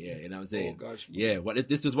 Yeah. You know what I'm saying? Oh gosh. Man. Yeah, but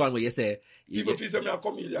this was one where you say people feel me a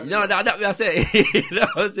comedian. No, that what I say. You know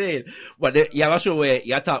what I'm saying? But you have a show where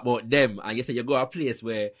you talk about them, and you say you go a place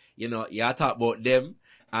where you talk about them,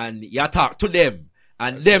 and you talk to them.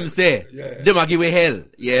 And them say, them are give you hell,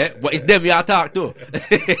 but it's them you talk to.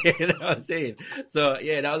 You know what I'm saying? So,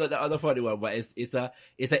 that was the other funny one, but it's an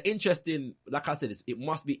interesting, like I said, it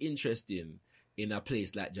must be interesting in a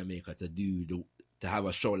place like Jamaica to have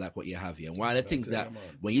a show like what you have here. And one of the things that,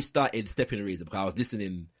 when you started Stepping Razor, because I was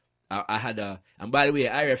listening, I had and by the way,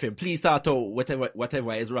 IRFM, please sort out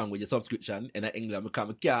whatever is wrong with your subscription in England, because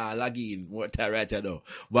I can't log in, what time right now.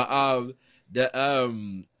 But,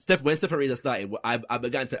 when Stepping Razor started, I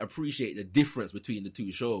began to appreciate the difference between the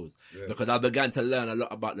two shows because I began to learn a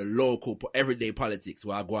lot about the local everyday politics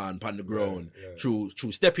where I go on the ground through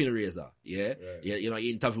Stepping Razor. You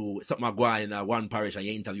interview something I go on in one parish and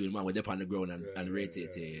you interview the man with them on the ground and rate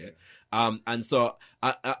it. And so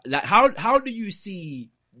like how do you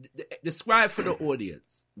see? Describe for the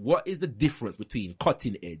audience what is the difference between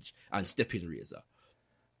Cutting Edge and Stepping Razor.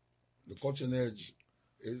 The Cutting Edge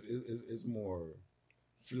is more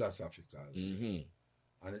philosophical, and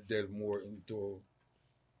it delves more into.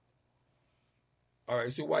 All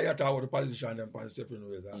right, see why you talk about the politician them and Stepping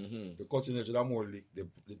Razor. The Cutting Edge are more like the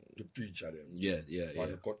preacher them. Yeah.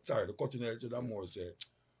 The Cutting Edge are more say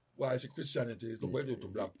why is Christianity is the way to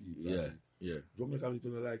black people. Yeah. Jamaican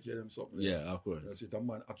people like hear them something. Yeah, of course. You see, the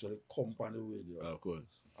man actually come on the radio. Of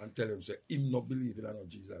course. And tell him, say, him not believe in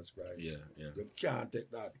Jesus Christ. Yeah. They can't take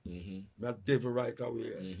that. Me a devil right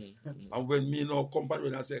away. And when me now come on the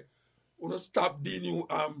radio and say, stop being you,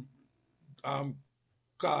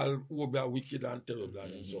 call Obia wicked and terrible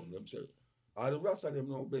and something. Them say, all the rest of them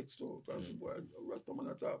now beg stuff. And say, boy, the rest of them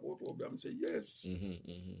talk about Obia. I say, yes. Me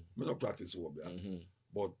not practice Obia.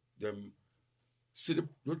 But them, see the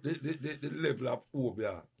level of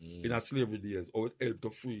Obia in a slavery days, how it helped to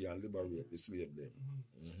free and liberate the slave them.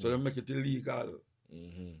 So they make it illegal.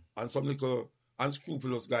 And some little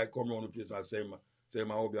unscrupulous guy come around the place and say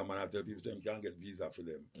my Obia man, I tell people say can't get visa for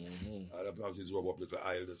them. And the plan is rub up little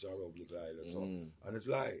isle, this and rub little isle. So. And it's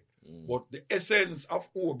lie. But the essence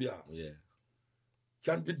of Obia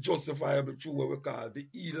can be justifiable through what we call the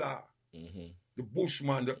healer, the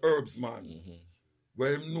bushman, the herbsman.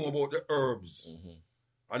 Where him know about the herbs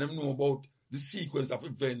and him know about the sequence of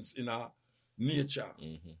events in our nature.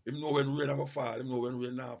 Him know when rain ever fall, him know when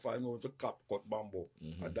rain not fall, him know when to cut bamboo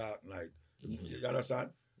a dark night. You understand?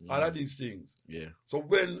 All of these things. Yeah. So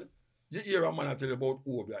when you hear a man tell you about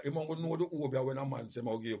Obia, him will know the Obia when a man say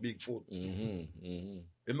I'll give you big foot. Him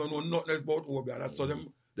don't know nothing else about Obia. That's so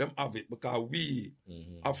them have it because we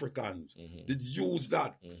Africans did use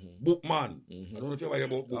that bookman. I don't know if you ever hear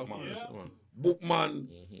about bookman. Bookman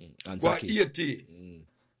go 80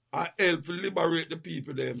 and help to liberate the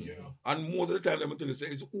people them. And most of the time them tell you say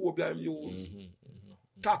it's Obia use.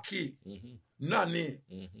 Taki, Nanny,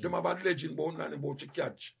 them have a legend about Nanny about to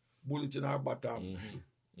catch bullet in her bottom.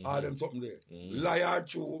 All them something there. Liar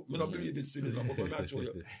true, me not believe it's silly, but I'm not show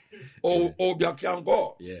you. Obia can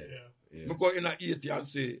go. Me go in a 80 and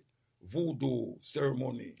say voodoo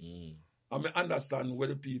ceremony. I may understand where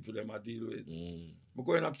the people them are deal with. Me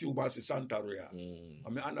go in a Cuba and say Santeria. I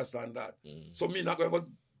may understand that. So me not going to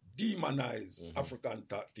demonize African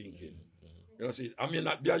thinking. You know, see, I may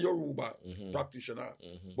not be a Yoruba practitioner,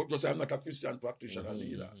 but just I'm not a Christian practitioner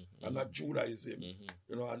either. I'm not Judaism,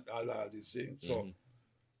 you know, and all these things. So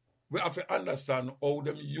we have to understand how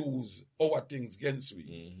them use our things against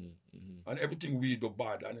we. And everything we do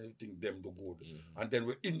bad and everything them do good. And then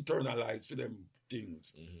we internalize to them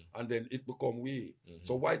things. And then it become we.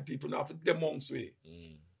 So white people now have to them amongst we.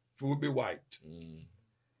 If we be white.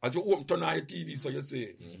 As you open turn on your TV, so you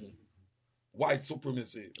say, white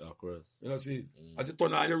supremacy. Of course. You know, see, as you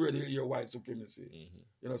turn on your radio, you hear white supremacy.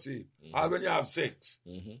 You know, see, and when you have sex,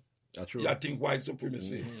 that's true. You think white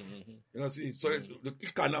supremacy. You know, see, so it's the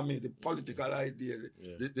economy, the political idea,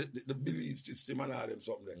 the belief system and all them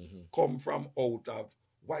something come from out of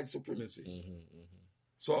white supremacy.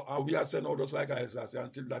 So we are saying all those like I say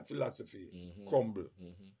until that philosophy crumble.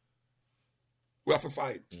 We have to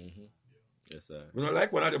fight. Yes, sir. You know,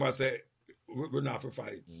 like one of them I say, we're not for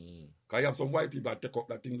fight. Because you have some white people that take up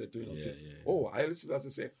that thing that oh, I listen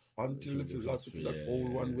to say, until the philosophy that old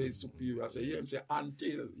one way superior. I say, yeah, I'm saying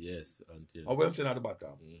until. Yes, until. And what I'm saying at the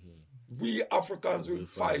bottom. We Africans will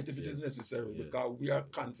fight if it is necessary because we are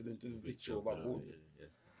confident in the victory over good. Yes.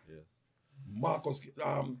 Marcus,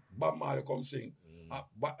 Bob Marley come sing.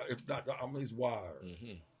 If that is war.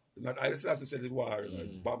 Not I just have to say it's war.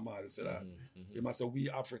 Bob Marley said that. He must say we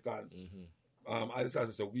Africans. I just have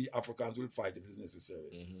to say we Africans will fight if it is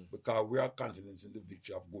necessary because we are confident in the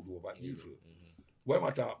victory of good over evil. What am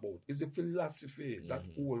I talking about? It's the philosophy that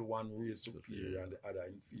all one race superior and the other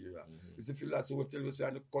inferior. It's the philosophy we tell you say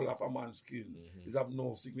the color of a man's skin is have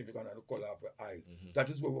no significance and the color of the eyes.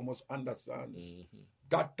 That is what we must understand.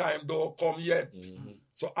 That time don't come yet.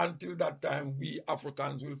 So until that time, we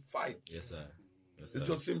Africans will fight. Yes, sir. It's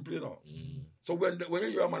just simple, you know. So when you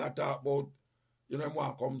hear a man talk about, you know,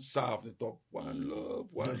 want to come soft and talk one love,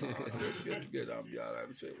 one heart, let's get together and be all right.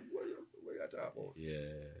 I'm saying, what you talk about? Yeah.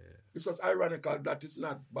 It's just ironical that it's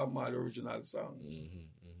not Bob Marley's original song.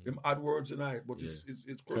 Him add words in it, but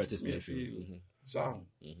it's Curtis Mayfield song.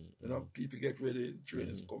 You know, people get ready, the train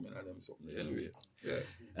is coming at them something. Anyway,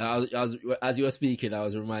 as you were speaking, I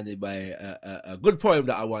was reminded by a good poem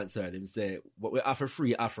that I once heard him say, "But we offer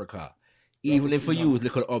free Africa." Even if we use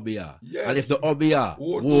little obia. Yes. And if the obia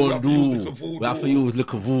won't do, we have to use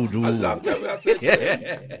little voodoo. A long time I said to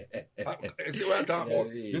him, see what I'm talking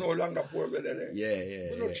about? You know, longer poem there.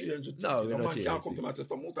 Yeah. We don't change it. No, we don't man change can't come to me and say,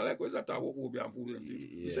 Muta, like, what's that about obia and voodoo and things?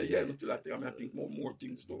 You say, yeah, but still I think more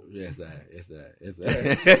things though. Yes, sir.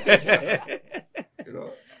 You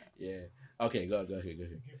know? Yeah. Okay, go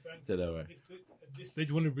ahead. Tell that right. At this stage,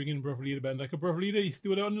 you want to bring in Brother Leader Band. Like a Brother Leader, you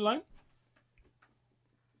still there on the line?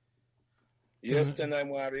 Yes, then I'm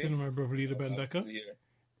worried. Tell my Brother Leader Bandaka. Yeah.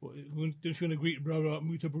 Don't you want to greet Brother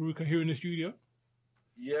MUTABARUKA here in the studio?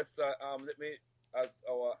 Yes, let me, as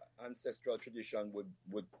our ancestral tradition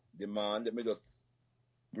would demand, let me just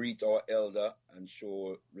greet our elder and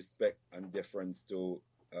show respect and deference to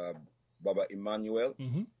Baba Emmanuel,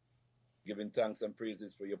 giving thanks and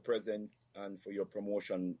praises for your presence and for your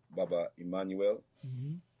promotion, Baba Emmanuel.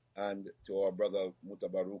 And to our brother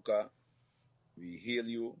MUTABARUKA, we hail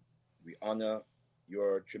you. We honor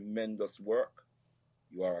your tremendous work.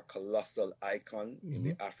 You are a colossal icon in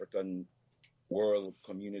the African world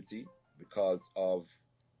community because of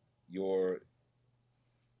your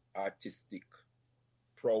artistic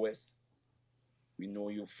prowess. We know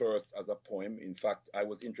you first as a poem. In fact, I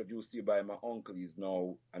was introduced to you by my uncle. He's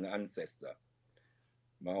now an ancestor.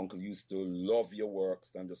 My uncle used to love your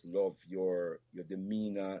works and just love your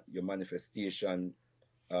demeanor, your manifestation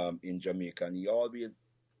in Jamaica. And he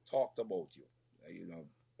always talked about you. You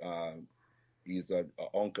know, he's an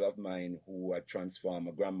uncle of mine who had transformed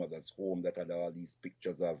my grandmother's home that had all these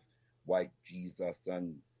pictures of white Jesus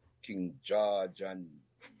and King George and,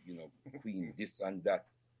 you know, Queen this and that.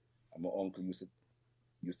 And my uncle used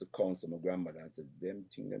to counsel my grandmother and said, them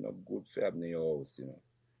things are not good for having your house, you know.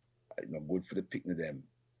 Not good for the picnic them.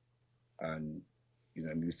 And, you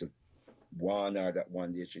know, I used to warn her that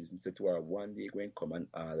one day, she said to her, one day going come and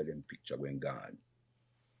all of them picture going gone.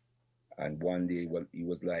 And one day, well, he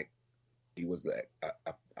was like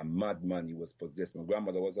a madman. He was possessed. My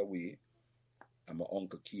grandmother was away, and my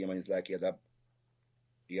uncle came, and it's like he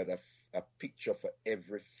had a picture for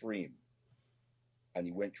every frame. And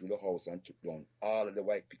he went through the house and took down all of the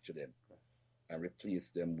white picture them and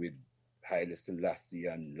replaced them with Haile Selassie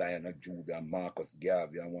and Lion of Judah and Marcus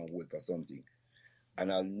Garvey and one word or something.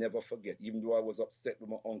 And I'll never forget, even though I was upset with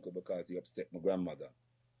my uncle because he upset my grandmother,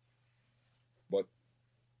 but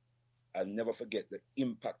I'll never forget the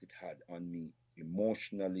impact it had on me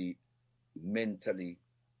emotionally, mentally,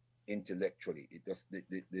 intellectually. It just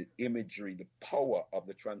the imagery, the power of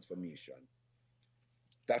the transformation.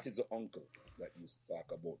 That is the uncle that used to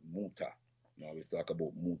talk about Muta. You always talk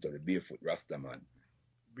about Muta, the barefoot Rasta man.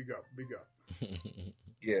 Big up.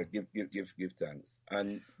 Yeah, give thanks.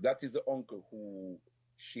 And that is the uncle who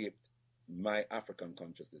shaped my African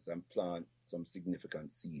consciousness and planted some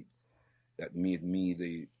significant seeds that made me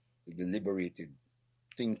the liberated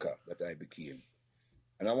thinker that I became.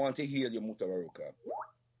 And I want to hear you, MUTABARUKA,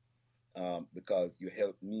 because you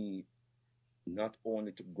helped me not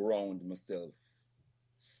only to ground myself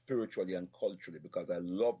spiritually and culturally, because I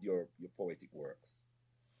loved your poetic works,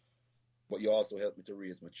 but you also helped me to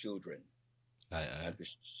raise my children and to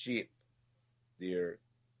shape their,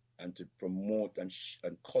 and to promote and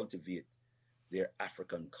cultivate their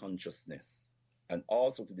African consciousness, and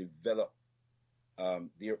also to develop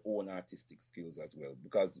their own artistic skills as well.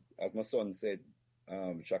 Because as my son said,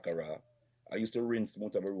 Shakara, I used to rinse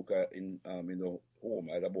MUTABARUKA in home.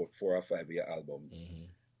 I had about 4 or 5 year albums,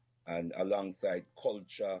 and alongside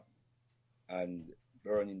Culture and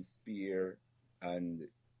Burning Spear and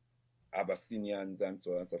Abyssinians and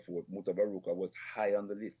so on and so forth, MUTABARUKA was high on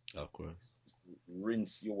the list. Of course.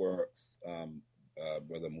 Rinse your works,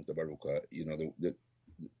 brother MUTABARUKA. The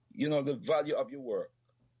value of your work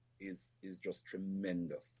is just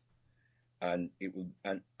tremendous, and it will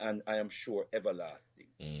and I am sure everlasting.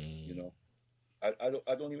 I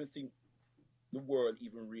don't even think the world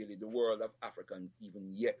of Africans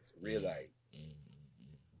even yet realize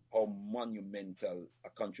how monumental a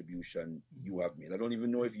contribution you have made. I don't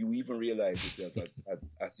even know if you even realize yourself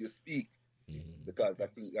as you speak, because I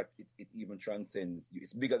think that it even transcends you.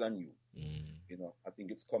 It's bigger than you. I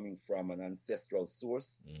think it's coming from an ancestral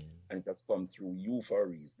source, and it has come through you for a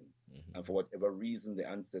reason. And for whatever reason, the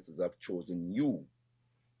ancestors have chosen you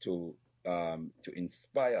to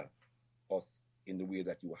inspire us in the way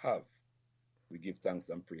that you have. We give thanks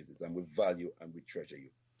and praises, and we value and we treasure you.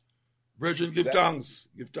 Brethren, give thanks.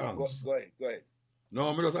 Give thanks. Go ahead. No,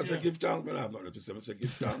 I just say give thanks, man. I'm not going to say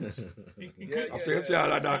give thanks. After you say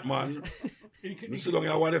all of that, man, you sit down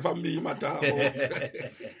here, whatever me matter about.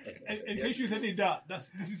 In case you said that,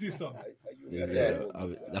 this is his song.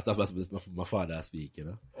 That's my father speak,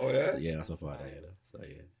 Oh, yeah? So, yeah, that's my father, So,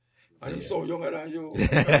 yeah. And I'm so younger than you.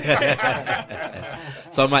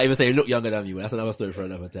 Some might even say you look younger than me, but that's another story for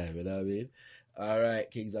another time, you know what I mean? All right,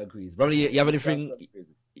 Kings and Queens. Brother, you have anything?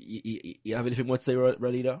 You have anything more to say,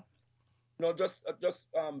 Rolida? No, just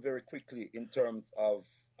very quickly in terms of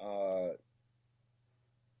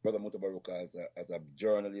Brother MUTABARUKA as a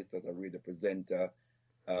journalist, as a radio presenter,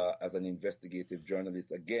 as an investigative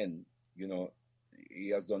journalist. Again, he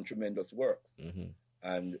has done tremendous works,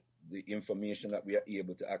 and the information that we are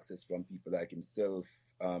able to access from people like himself,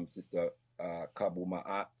 Sister Kabu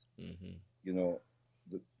Ma'at,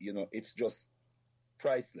 it's just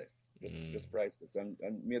priceless, just priceless. And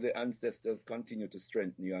may the ancestors continue to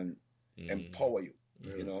strengthen you and empower you.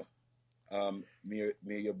 Yes.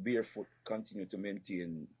 May your barefoot continue to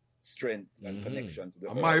maintain strength and connection to the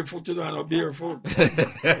earth. My foot is not a barefoot.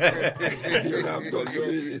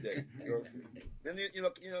 Then you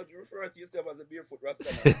refer to yourself as a barefoot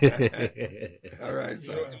Rastaman. All right,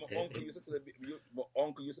 sir. My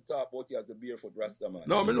uncle used to talk about you as a barefoot Rastaman.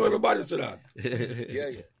 No, I know everybody say that.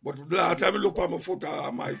 Yeah. But the last time I look at my foot,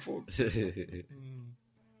 my foot.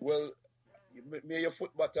 Well, may your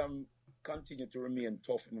foot bottom continue to remain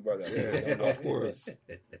tough, my brother. Yeah, of course.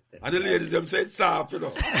 And the ladies, them say it's soft, When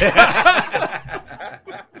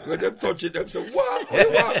them touch it, them say, what? Oh,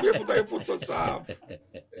 you want me to put your foot so soft?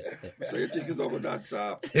 So you think it's over that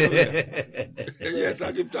soft? Yes,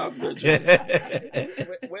 I give thanks,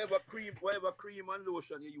 whatever cream and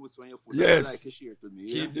lotion you use on your foot, yes. like you share to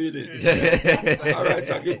me. Keep doing it. All right,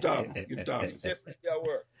 so give thanks. Give thanks. Definitely our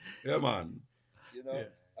work. Yeah, man. Yeah.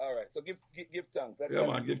 All right, so give thanks. Give thanks. That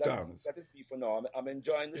is me for now. I'm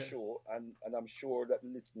enjoying the show, and I'm sure that the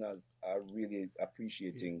listeners are really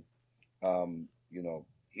appreciating,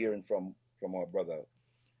 hearing from our brother.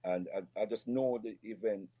 And I just know the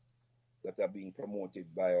events that are being promoted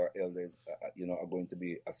by our elders, are going to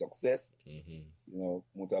be a success.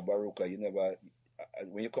 MUTABARUKA, you never,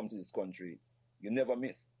 when you come to this country, you never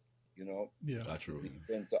miss. Yeah, that's true. The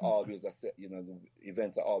events are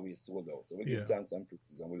always sold out. So we give thanks and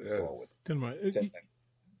praises, and we look forward.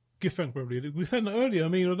 Give thanks, probably. We said that earlier. I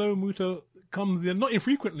mean, although Muta comes in not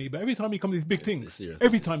infrequently, but every time he comes, it's big things.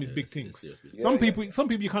 Every time it's big things. Some people,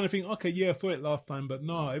 you kind of think, okay, yeah, I saw it last time, but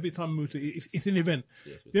no, every time Muta, it's an event.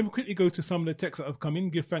 Then we quickly go to some of the texts that have come in.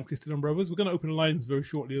 Give thanks to them, brothers. We're going to open the lines very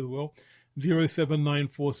shortly as well.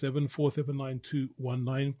 07947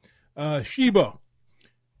 479219. Sheba.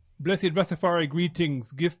 Blessed Rastafari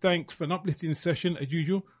greetings. Give thanks for an uplifting session as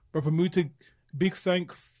usual. Brother Muta, big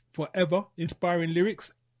thanks forever. Inspiring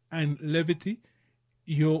lyrics and levity.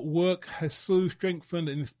 Your work has so strengthened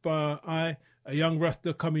and inspired a young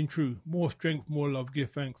Rasta coming true. More strength, more love.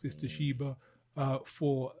 Give thanks, Sister Sheba,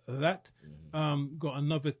 for that. Got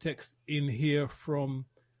another text in here from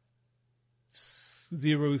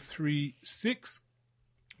 036.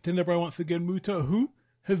 Tenebra once again, Muta, who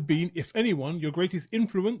has been, if anyone, your greatest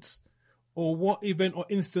influence, or what event or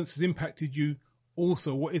instance has impacted you?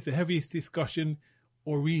 Also, what is the heaviest discussion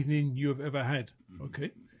or reasoning you have ever had?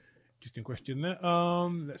 Okay, interesting question there.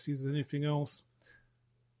 Let's see if there's anything else.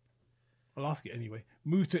 I'll ask it anyway.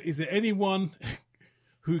 Muta, is there anyone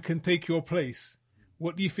who can take your place?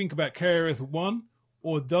 What do you think about KRS-One,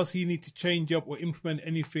 or does he need to change up or implement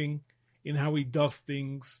anything in how he does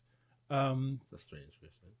things? That's a strange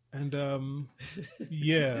question. And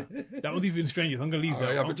yeah, that was even stranger. I'm gonna leave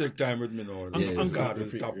that. You have to take time with me now. Start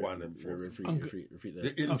with the top one.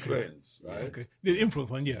 The influence, right? Okay, the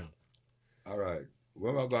influence one, yeah. All right.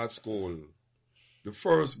 When I got school, the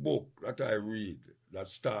first book that I read that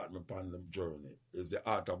started me upon the journey is the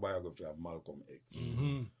autobiography of Malcolm X.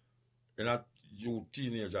 Mm-hmm. In that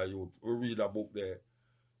teenager youth, we read a book there.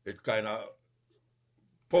 It kind of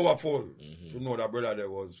powerful to know that brother there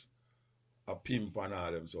was a pimp and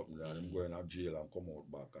all them something that him going to jail and come out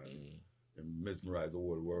back and mesmerize the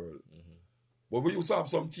whole world. But we used to have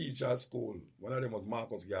some teachers at school. One of them was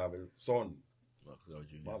Marcus Garvey's son.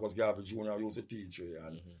 Marcus Garvey Jr. used to teach me,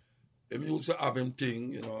 and him used to have him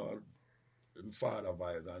thing, you know, him father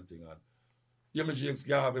vice and thing. And Jimmy James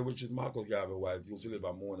Garvey, which is Marcus Garvey's wife, used to live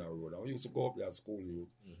on Mona Road. And we used to go up there at school, you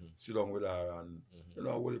sit down with her and, you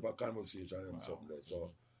know, we'll have a conversation and something there.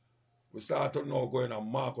 So we started now going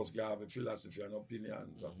on Marcus Garvey philosophy and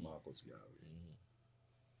opinions of Marcus Garvey.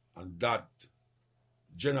 And that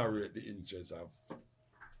generate the interest of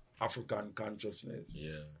African consciousness.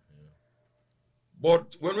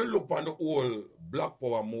 But when we look on the whole Black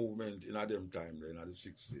Power movement in them time, in the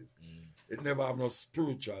 60s, it never have no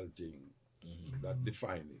spiritual thing that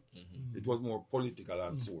define it. It was more political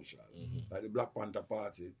and social. Like the Black Panther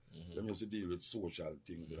Party, them used to deal with social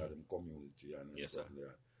things in them community and stuff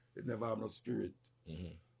there. It never have no spirit.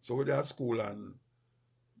 So we at school and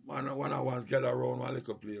when I want to get around one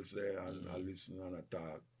little place there and I listen and I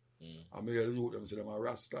talk, and I hear the youth them say them a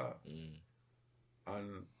Rasta.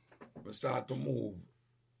 And we start to move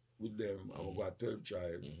with them and we got 12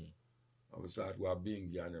 tribes and we start to go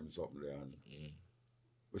Bingi and them something there and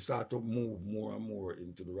we start to move more and more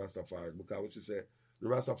into the Rastafari because we say the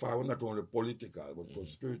Rastafari was not only political but it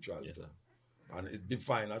was spiritual and it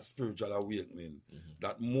defined a spiritual awakening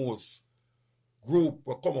that most group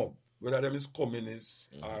will come up, whether them is communists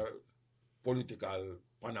or political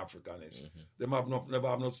Pan-Africanists, them never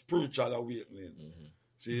have no spiritual awakening.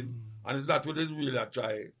 See? And it's that we didn't really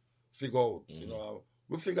try figure out. You know,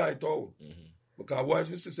 we figure it out. Because what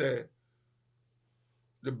we say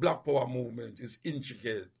the Black Power movement is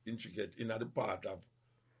intricate in the part of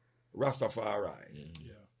Rastafari.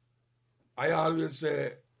 I always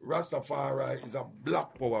say Rastafari is a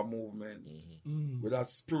Black Power movement with a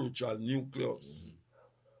spiritual nucleus.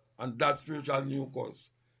 And that spiritual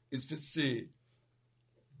nucleus is to see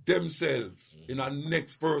themselves in a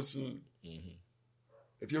next person.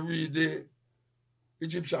 If you read the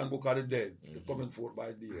Egyptian Book of the Dead, the coming forth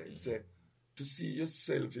by day, it says to see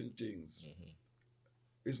yourself in things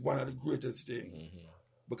is one of the greatest things.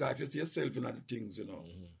 Because if you see yourself in other things, you know,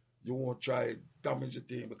 you won't try damage the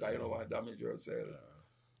thing because you don't want to damage yourself.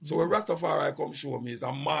 So when Rastafari come show me is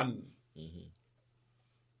a man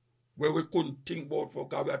where we couldn't think about for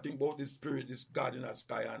because we think about this spirit, this God in the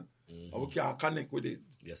sky and we can't connect with it.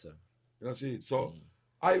 Yes, sir. You know see? So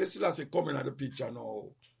I will still say coming at the picture now,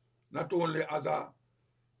 not only as a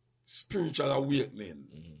spiritual awakening,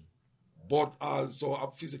 but also a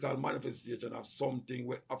physical manifestation of something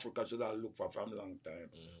where Africa should have looked for a long time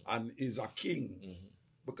and is a king.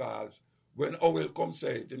 Because when Owen come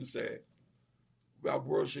say it, him say, we have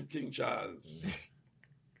worshipped King Charles.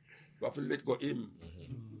 We have to let go him.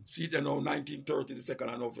 See then now 1930, the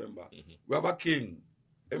 2nd of November. We have a king,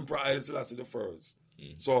 Emperor Haile Selassie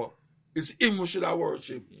I. So it's him who should have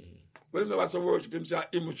worshipped. When he never say worship, him say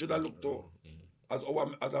him who should have looked to as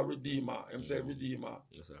a redeemer. Him say redeemer.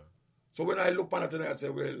 Yes, sir. So when I look on it and I say,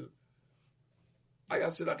 well, I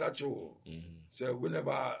say that at you. So we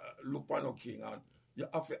never look on a king and you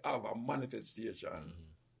have to have a manifestation.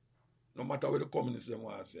 No matter what the communists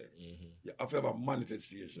want to say. You have to have a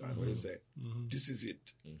manifestation where you say, this is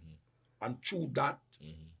it. And through that,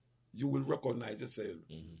 you will recognize yourself.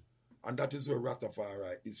 And that is where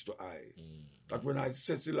Rastafari is to I. That when I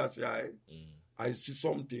say Selassie I see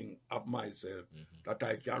something of myself that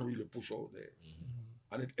I can really push out there.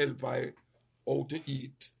 And it helps I how to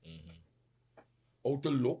eat, how to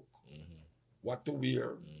look, what to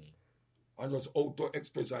wear, and just how to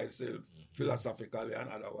express yourself philosophically and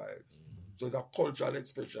otherwise. So it's a cultural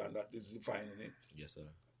expression that is defining it. Yes, sir.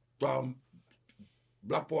 From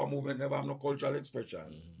Black Power movement never have no cultural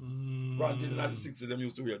expression. Granted, in the 60s, them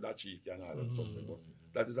used to wear that cheek and all that something, but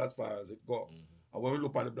that is as far as it goes. And when we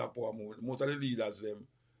look at the Black Power movement, most of the leaders, them,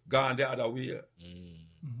 gone the other way.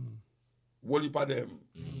 Whole heap of them.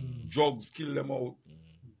 Drugs kill them out.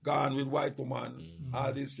 Gone with white woman.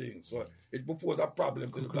 All these things. So it poses a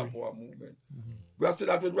problem to the Black Power movement. We are still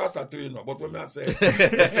that with Rasta too, you know, but when I say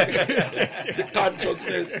the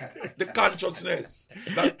consciousness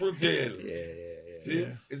that prevails. See,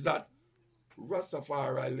 is that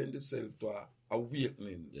Rastafari lend itself to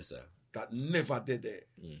awakening. Yes, sir. That never did there.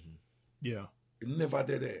 Yeah. It never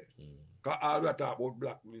did there. Because all we talk about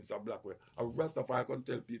black means a black way. A Rastafari can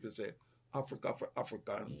tell people, say, Africa for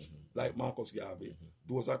Africans, like Marcus Garvey,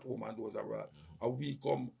 those at home and those abroad. And we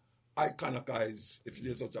come iconicize, if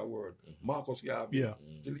there's such a word, Marcus Garvey,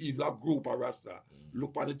 till even a group of Rasta,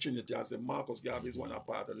 look at the Trinity and say, Marcus Garvey is one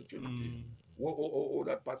part of the Trinity. Oh,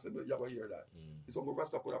 that possible, you ever hear that? It's Uncle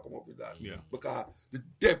Rasta could have come up with that. Yeah. Because the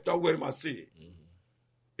depth of what he must say,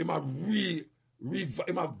 he must he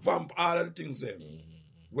must vamp all of the things them,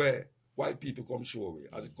 where white people come show way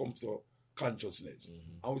as it comes to consciousness.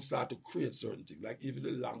 And we start to create certain things, like even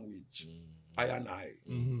the language, I and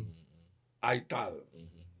I tal.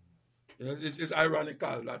 You know, it's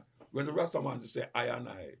ironical that when the Rastaman say I and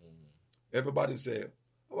I, everybody say,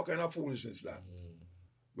 oh, what kind of foolishness is that?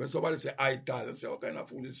 When somebody say I tal, they say, what kind of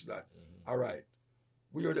foolishness is that? All right.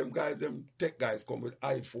 We hear them guys, them tech guys come with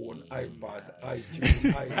iPhone, iPad,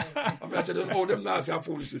 iTunes, I mean, I said, don't know them now say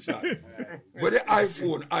foolishness is that. Where the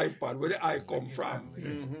iPhone, iPad, where the I come from?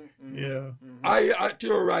 Yeah. I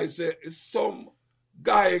theorize, say, some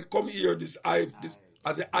guy come here, this as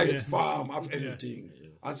the highest farm of anything.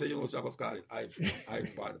 And say, you know, so I was call it iPhone,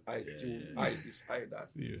 iPad, iTunes, I this, I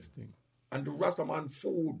that. Serious thing. And the Rastaman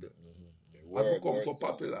food has become so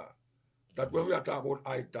popular that when we are talking about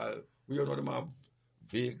ITAL, we are not them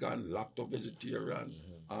vegan, lacto-vegetarian,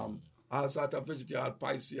 all sorts of vegetarian,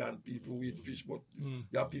 Piscean people who eat fish, but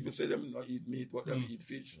there are people say them not eat meat, but them eat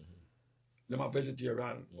fish. Them are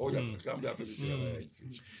vegetarian. Oh, you can be a vegetarian and eat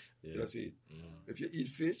fish. That's it. If you eat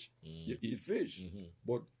fish, you eat fish.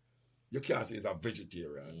 But you can't say it's a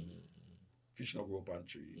vegetarian. Fish not grow up on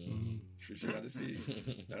tree. Fish in the sea.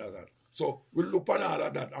 So we look on all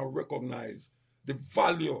of that and recognize the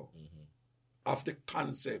value of the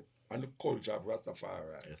concept and the culture of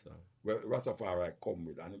Rastafari. Yes, sir. Where Rastafari come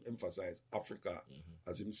with and emphasize Africa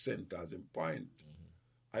as in center, as in point.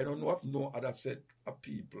 I don't know if no other set of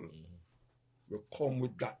people will come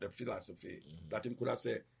with that the philosophy that him could have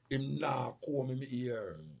said, him now comb him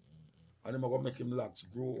ear and him going to make him locks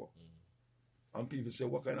grow. And people say,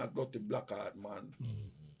 what kind of dirty black heart, man?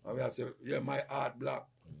 And we say, yeah, my heart black.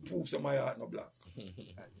 Prove that my heart not black.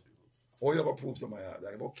 Or you ever prove that my heart?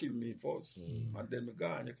 Like, you kill me first. And then me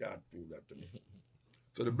gone, you can't prove that to me.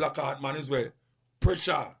 So the black heart man is where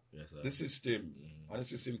pressure the system. And the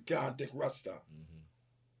system can't take Rasta.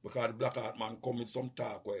 Because the black heart man come with some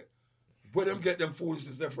talk where them get them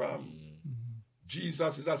foolishness from?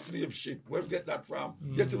 Jesus is a slave ship. Where them get that from?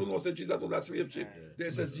 Yes, you know say Jesus was a slave ship.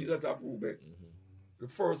 They says Jesus a fool. The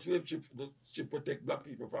first slave ship, the ship protect black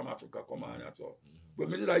people from Africa. Come on, that's all. But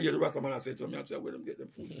me did I hear the Rasta man say to me, I said, where them get them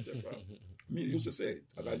foolishness from? Me used to say it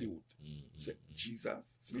as a youth. Say, Jesus,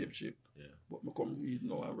 slave ship. But me come read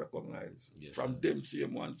now and recognize. From them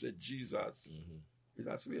same one said Jesus is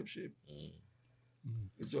a slave ship.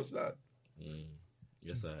 It's just that.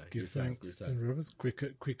 Yes, sir. Give thanks, Sisters and Brothers.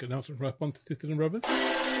 Quick announcement right on to Sisters and Brothers.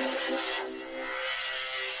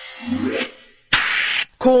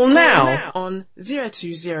 Call now on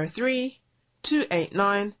 0203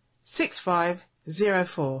 289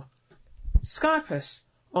 6504. Skype us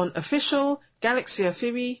on official Galaxy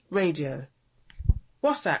Phoebe Radio.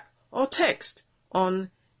 WhatsApp or text on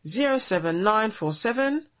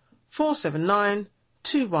 07947 479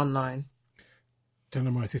 219. Tell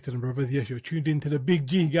them, my sisters and brothers, yes, you're tuned into the Big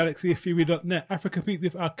G, GalaxyFeary.net. Africa Speaks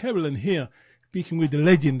with our Kevlin here, speaking with the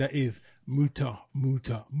legend that is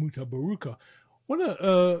MUTABARUKA. I want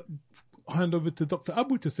to hand over to Dr.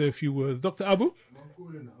 Abu to say a few words. Dr. Abu? I'm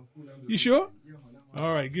cool. You sure? Yeah, man.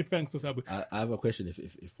 All right, good thanks, Dr. Abu. I have a question,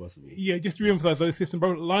 if possible. Yeah, just to re-emphasize, those sisters and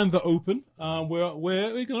brothers, lines are open.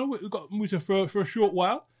 We've got Muta for a short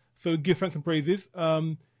while, so give thanks and praises.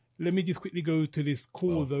 Let me just quickly go to this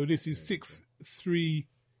call, though. This is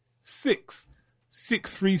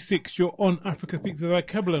 636. You're on Africa Speaks with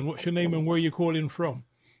Keblan. What's your name and where are you calling from?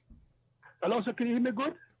 Hello, sir. Can you hear me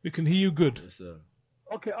good? We can hear you good. Yes, sir.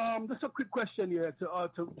 Okay. Just a quick question here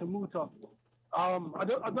to Muta. I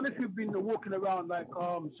don't know if you've been walking around like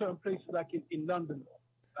certain places like in London,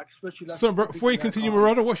 like especially. Like, so, before you continue,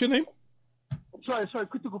 Marada, what's your name? Sorry.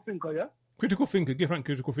 Critical Thinker. Yeah. Critical Thinker. Give thanks,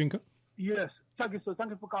 Critical Thinker. Yes, thank you, sir.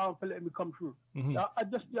 Thank you for letting me come through. Like I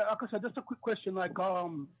said, just a quick question. Like, I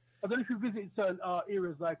don't know if you visited certain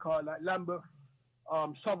areas like Lambeth,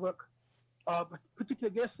 Southwark.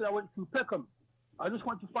 Particularly yesterday, I went through Peckham. I just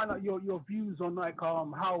want to find out your views on like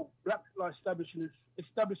how black people are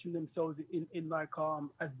establishing themselves in like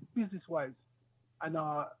as business wise, and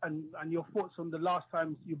your thoughts on the last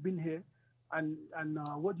times you've been here, and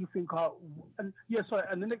what do you think? And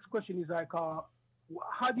the next question is like.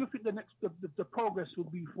 how do you think the progress will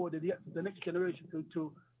be for the next generation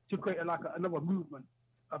to create another movement,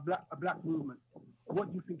 a black movement? What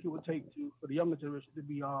do you think it would take for the younger generation to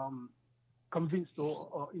be convinced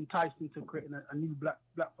or enticed into creating a new black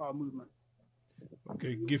power movement?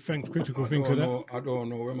 Okay, give thanks, critical thinker. I don't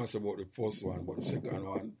know what I say about the first one, but the second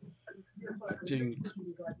one, I think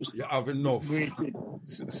you have enough.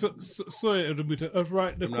 Sorry,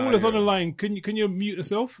 right. The caller's on the line. Can you mute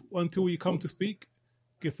yourself until you come to speak?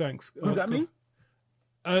 Give thanks. What does that mean?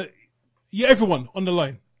 Yeah, everyone on the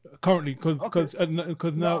line currently, because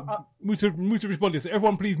now Muta responded. So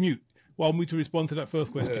everyone, please mute while Muta responds to that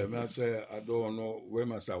first question. Yeah, I say I don't know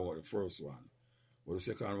where I say about the first one, but the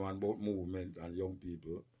second one about movement and young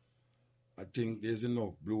people. I think there's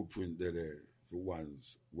enough blueprint there for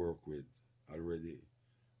ones work with already.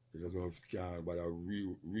 You know, can't but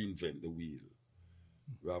reinvent the wheel.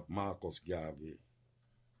 We have Marcus Garvey,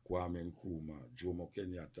 Kwame Nkrumah, Jomo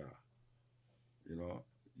Kenyatta. You know,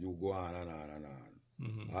 you go on and on and on.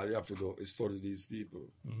 Mm-hmm. All you have to do is study these people.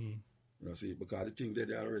 Mm-hmm. You know, see, because the thing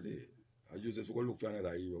they're already. I use this, we're going to look for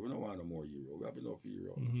another hero. We don't want no more hero. We have enough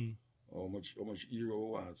hero. Mm-hmm. How much hero we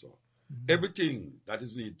want, so. Mm-hmm. Everything that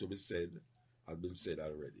is needed to be said has been said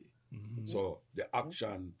already. Mm-hmm. So the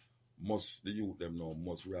action the youth them now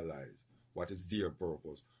must realize what is their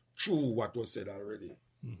purpose through what was said already.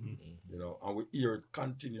 Mm-hmm. You know, and we hear it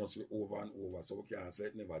continuously over and over, so we can't say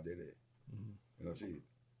it never did it. Mm-hmm. You know, see,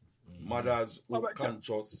 mothers who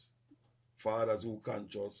conscious, fathers who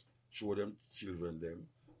conscious, show them children them.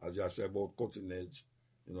 As you say about cutting edge,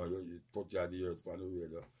 you know, you cut your ears on the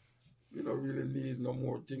radio. You don't really need no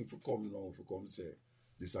more thing for come now, for come say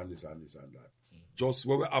this and this and this and that. Mm-hmm. Just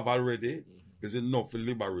what we have already is enough to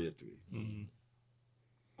liberate we. Mm-hmm.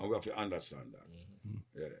 And we have to understand that.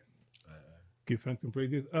 Mm-hmm. Yeah. Give thanks and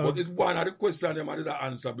praises. But it's one of the questions I did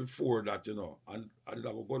answer before that, you know, and I did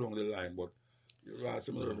have to go down the line, but you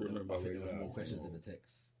asked me to remember when there was more questions in the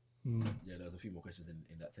text. Mm. Yeah, there was a few more questions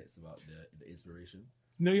in that text about the inspiration.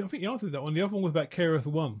 No, I think you answered that one. The other one was about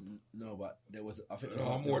KRS-One. No, but there was, I think...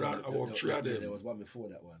 more than about three of them. There was one before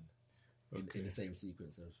that one. In the same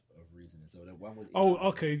sequence of reasoning. So that one was...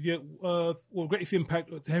 okay, yeah. Well, greatest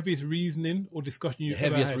impact, the heaviest reasoning or discussion you've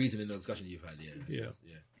had? The heaviest reasoning or discussion you've had, yeah.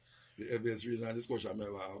 The heaviest reason and discussion I've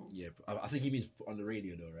ever had. Yeah, I think he means on the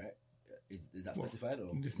radio though, right? Is that specified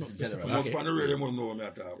or it's not specified? Most on the radio won't know what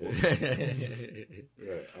I'm talking about.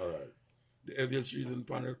 Yeah, all right. The heaviest reason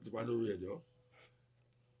on the radio,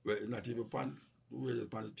 well, it's not even on the radio,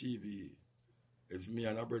 it's on the TV. It's me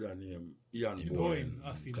and a brother named Ian Boyne.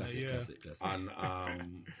 I've seen that, yeah. Classic.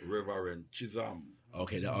 And Reverend Chisholm.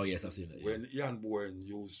 Okay, yes, I've seen that. Yeah. When Ian Boyne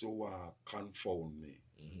used to confound me,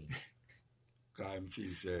 time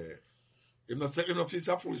he say, he not feel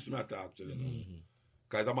a foolish matter actually,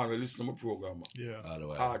 because I'm going to listen to my program,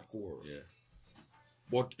 hardcore. Yeah.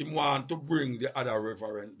 But he want to bring the other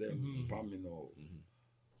reverend them for me now.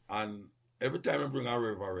 And every time I bring a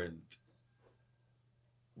reverend,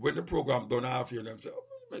 when the program done half year, them say, oh,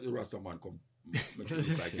 make the Rasta man come, make it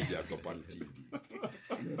look like he had up on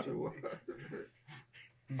the TV.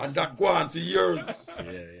 And that go on for years.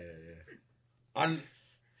 Yeah. And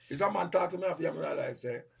is a man talk to me after him realize,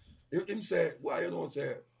 say, him say, why you know, say,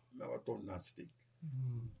 I have a turn nasty.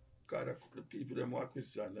 Because the people, them who are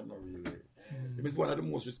Christian, them not really. Him is one of the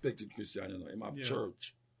most respected Christians, you know, him have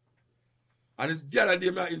church. And it's the other day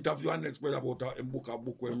I interview an next brother about a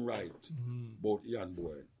book where him write about Ian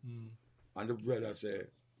Boyne. And the brother say,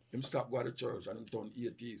 him stop going to church and him turn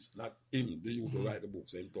atheist. Not him, the youth who write the book,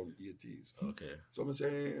 say him turn atheist. Okay. So him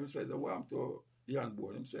say, well, I'm to Ian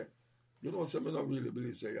Boyne. Him say, you know, some don't really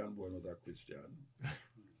believe say Ian Boyne was a Christian.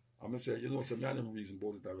 I'm say, you know, some man reason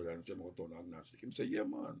about it already and say I'm turn agnostic. Him say, yeah,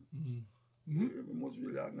 man. He must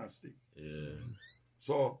really agnostic. Yeah.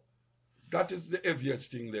 So that is the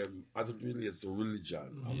heaviest thing them as it relates to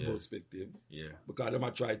religion and perspective. Yeah. Because them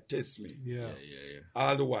a try to test me. Yeah.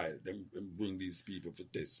 All the while them bring these people to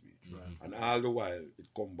test me. Right. And all the while it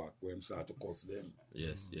come back when I start to cuss them.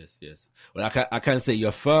 Yes. Well, I can say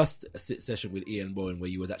your first session with Ian Boyne where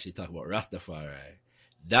you was actually talking about Rastafari,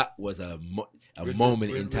 that was a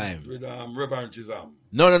moment in time. With Reverend Chisholm.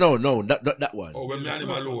 No, not that one. Oh, when me and him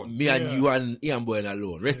alone. Me and you and Ian Boyne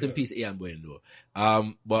alone. Rest in peace, Ian Boyne though.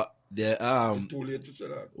 But it's too late to say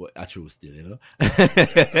that. Well, true still, you know.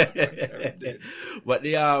 But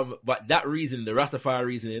that reason, the Rastafari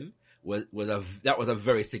reasoning, was a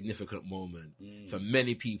very significant moment for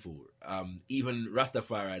many people. Even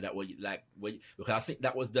Rastafari, that was like because I think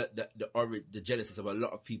that was the genesis of a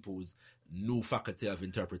lot of people's new faculty of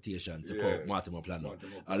interpretation. To quote Martin Plano,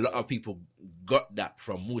 a lot of people got that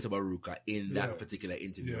from MUTABARUKA in that particular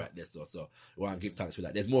interview right there. So we want to give thanks for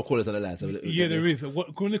that. There's more callers on the line. So there is.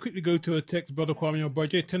 Going to quickly go to a text, Brother Kwame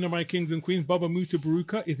Obaje. Tender my kings and queens, Baba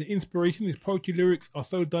MUTABARUKA is an inspiration. His poetry lyrics are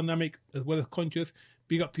so dynamic as well as conscious.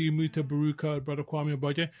 Big up to you, MUTABARUKA, Brother Kwame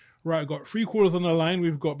Obaje. Right, got 3 callers on the line.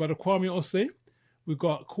 We've got Brother Kwame Osei. We've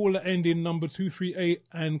got caller ending number 238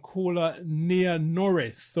 and caller Nia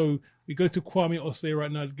Norris. So we go to Kwame Osei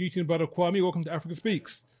right now. Greetings, Brother Kwame. Welcome to Africa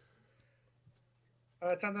Speaks.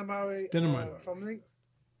 Tanamari family,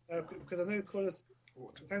 because I know you call us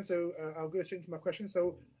time, so I'll go straight into my question.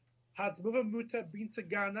 So, has Brother Muta been to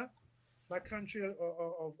Ghana, my country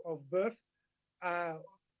of birth?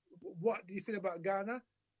 What do you feel about Ghana?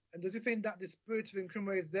 And does he think that the spirit of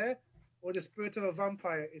Nkrumah is there, or the spirit of a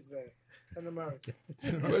vampire is there? Tanamari.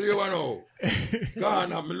 Well, you know,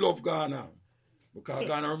 Ghana, I love Ghana. Because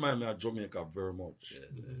Ghana reminds me of Jamaica very much.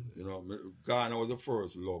 You know, Ghana was the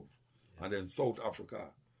first love. And then South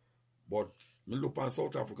Africa. But me look on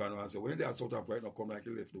South Africa and I say, when they are South Africa, it don't come like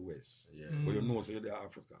you left the West. But you know, so they are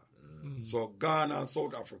Africa. So Ghana and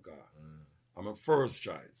South Africa, I'm a first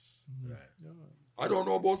choice. I don't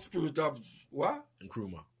know about spirit of what?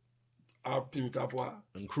 Nkrumah. Our spirit of what?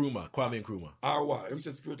 Nkrumah, Kwame Nkrumah. Or what? Him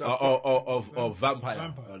said spirit of of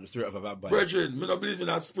vampire. The spirit of a vampire. Brethren, me don't believe in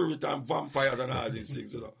that spirit and vampires and all these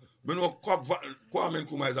things. You know. Me know Kwame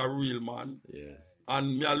Nkrumah is a real man. Yes.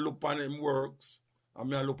 And me I look on him works, and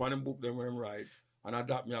me I look on him book them when him write, and I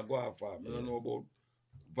that me I go after. Me don't know about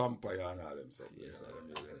vampire and all them stuff.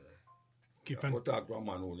 Give thanks. Talk to a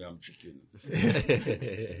man only I'm chicken.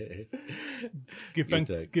 Give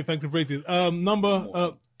thanks to praises.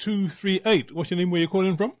 Number 238. What's your name? Where you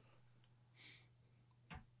calling from?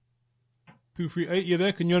 238. You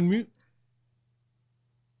there? Can you unmute?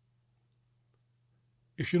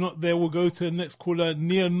 If you're not there, we'll go to the next caller,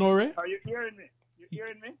 Nia Nore. Are you hearing me?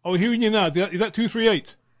 Hearing me? Oh, hearing you now. Is that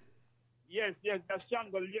 238? Yes, that's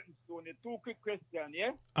Shango Livingston. A 2 quick questions,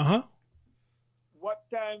 yeah? Uh-huh. What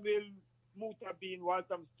time will Muta be in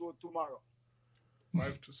Walthamstow tomorrow?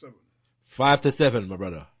 5 to 7. 5 to 7, my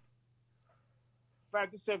brother.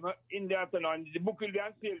 5 to 7 in the afternoon. The book will be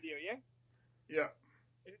on sale there, yeah? Yeah.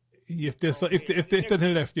 If they're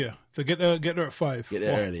still left, yeah. So get there at 5. Get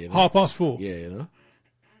there early. You know? 4:30. Yeah, you know.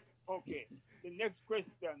 Okay. The next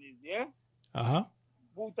question is, yeah? Uh-huh.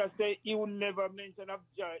 Muta say he will never mention of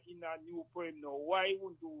Jah in a new poem now. Why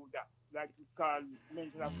won't do that? Like it's called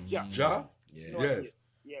mention of Jah. Jah? Yeah. No, yes.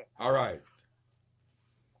 Yeah. All right.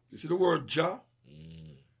 You see the word Jah?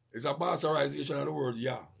 It's a bastardization of the word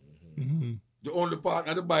Yah. Mm-hmm. The only part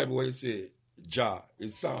of the Bible where you say Jah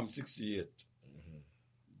is Psalm 68.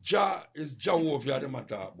 Jah is Jehovah they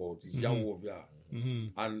matter about. It's Jehovah.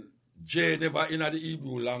 And J never in the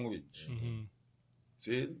Hebrew language.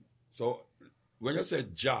 See? So when you say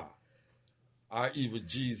Jah or even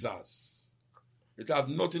Jesus, it has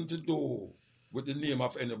nothing to do with the name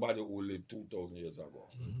of anybody who lived 2,000 years ago.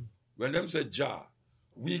 When them say Jah,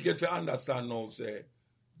 we get to understand now, say,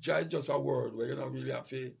 Jah is just a word where you don't really have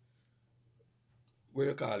to, what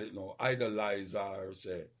you call it now, idolize or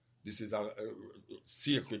say, this is a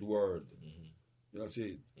sacred word. You know,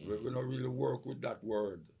 see, we don't really work with that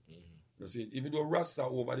word. You see, even though Rasta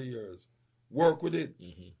over the years, work with it.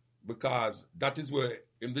 Because that is where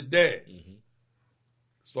in the day.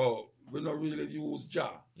 So we don't really use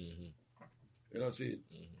Jah. You know, see,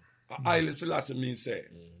 Haile Selassie means say,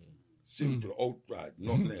 simple, outright,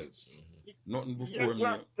 nothing else. Nothing before him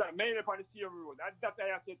name.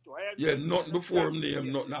 Yeah, nothing before him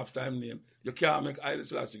name, nothing after him name. You can't make Haile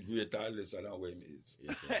Selassie greater or lesser than what he is.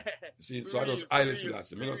 See, so I just Haile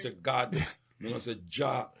Selassie. I don't say God, I don't say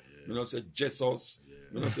Jah, I don't say Jesus,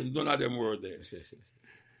 I don't say none of them words there.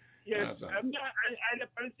 Yes, I the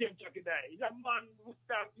same Chucky die. He's a man who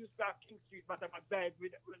used to King Street, but I died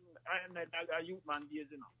when I a youth man days,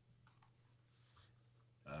 you know.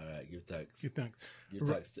 All right, give thanks. Give thanks. Give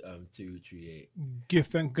thanks to 238. Give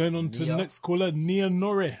thanks. Going on to the next caller, Nia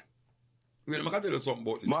Nore. Wait, I can tell you something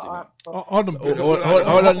about this thing.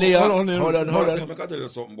 Hold on, Nia. Hold on. I can tell you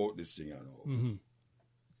something about this thing, you know.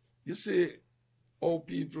 You see, all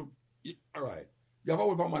people, all right. You have a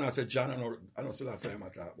whole man that said John, I know still last time I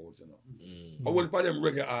talk about, you know. A whole part of them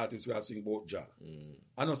reggae artists who are sing about Jah.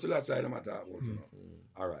 I know still last time I talk about, you know.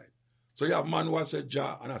 All right. So you have man who said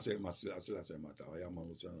Jah, and I say, I still last time I talk. You have man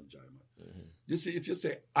who said Jah, man. You see, if you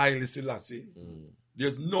say Haile Selassie,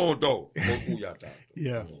 there's no doubt about who you're talking.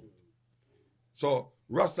 Yeah. So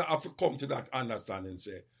Rasta have to come to that understanding and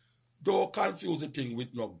say, don't confuse the thing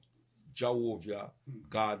with no Jehovah,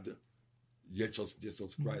 God,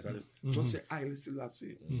 Jesus Christ. And just say Haile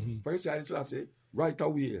Selassie. But you say Haile Selassie, right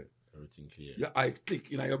away, Everything clear. Your eye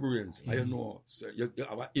click in your brains, and you know, so you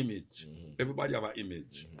have an image. Everybody have an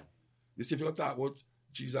image. You see, if you talk about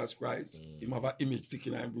Jesus Christ, he have an image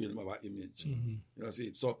sticking in your brain, he have an image. You know,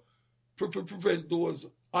 see? So, prevent those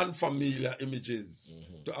unfamiliar images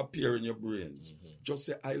to appear in your brains. Just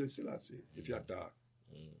say Haile Selassie if you talk.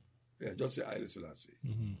 Yeah, just say Haile Selassie.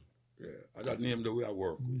 Yeah, I just name the way I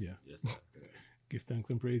work. Yeah. Yes, give thanks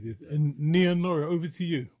and praises. And Nia Nora, over to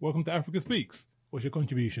you. Welcome to Africa Speaks. What's your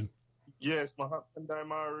contribution? Yes, Mahatma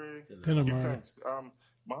Thanks.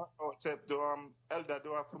 Elder,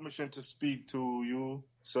 do I have permission to speak to you,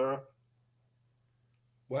 sir?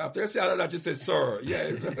 Well, after you say all that, you say, sir.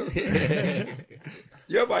 Yeah.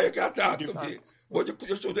 Yeah, but you can't talk to me. But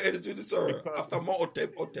you should edit with the sir. Because after more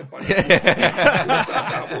tape, you start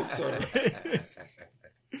talking about sir.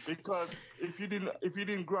 Because if you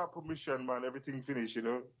didn't grab permission, man, everything finished, you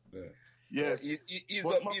know. Yeah. Yes. He's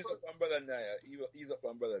up on Brother Naya. He's up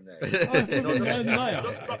on Brother Naya.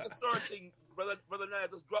 Just drop the sir thing, Brother Naya.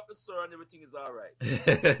 Just drop the sir and everything is all right.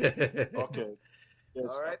 Okay. Yes,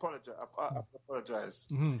 all right. I apologize.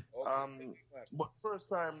 But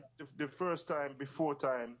the first time before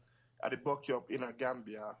time at the Buckyup in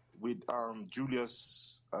Gambia with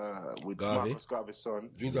Julius with Garvey. Marcus Garvey's son.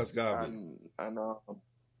 Julius Garvey. And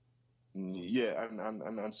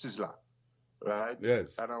Sizzler. Right?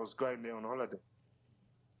 Yes. And I was going there on holiday.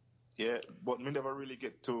 Yeah, but we never really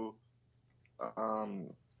get to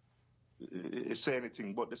say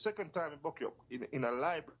anything. But the second time in Buckyup in a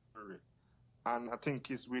library, and I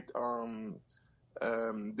think it's with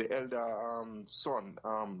the elder son,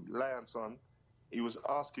 Lion's son. He was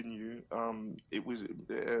asking you. It was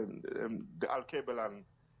the Al-Kabelan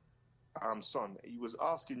son. He was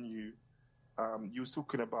asking you. You was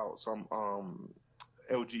talking about some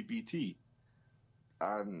LGBT,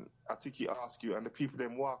 and I think he asked you, and the people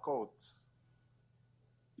then walk out.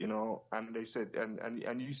 You know, and they said,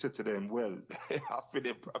 and you said to them, well, I feel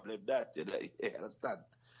the problem that you know, yeah, understand.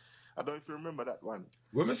 I don't know if you remember that one.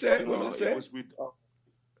 What say? It was with,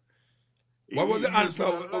 what was the answer?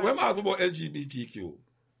 When I asked about LGBTQ,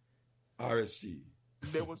 RST.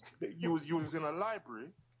 There was you was in a library,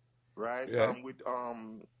 right? Yeah. With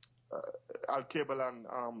Al-Kabelan,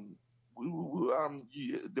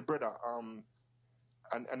 the brother,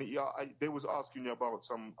 and they was asking you about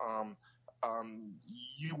some.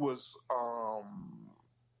 You was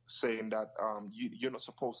saying that you're not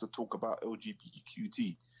supposed to talk about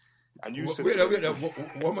LGBTQT. And you said, wait,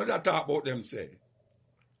 what was that talk about them say?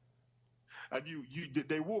 And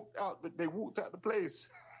they walked out the place.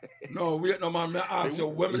 No, wait, no man. I ask you,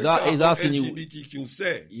 when he's asking LGBTQ you,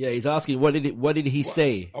 say? Yeah, he's asking what did he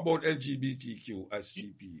say about LGBTQ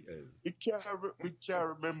SGPL? We can't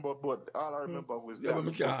remember, but all I remember was yeah, that. but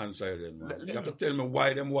we can't answer them, man. You have to tell me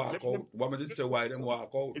why them walk out. What did say why them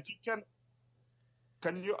walk out? If you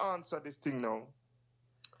can you answer this thing now?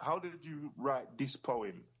 How did you write this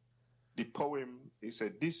poem? The poem, he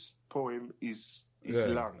said, this poem is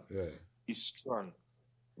long, is strong.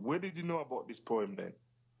 Where did you know about this poem then?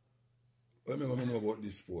 What do I know about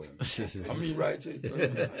this poem? I mean, write it.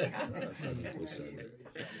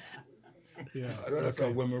 Yeah. I don't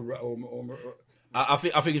know when we I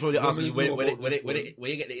think it's probably asking you where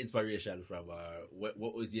you get the inspiration from. What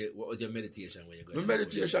was your meditation when you go? The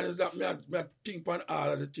meditation is that I think on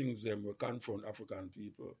all of the things them we confront African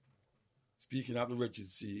people. Speaking of the wretched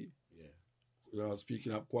sea, you know,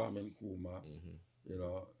 speaking of Kwame Nkrumah, you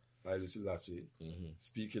know, Haile Selassie,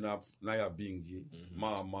 speaking of Naya Bingi,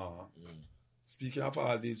 Mama, speaking of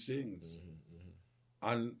all these things,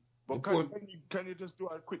 and. But can you just do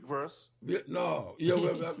a quick verse? No, we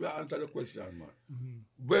answer the question, man.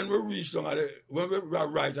 When we reach down when we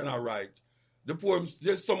write and I write, the poems,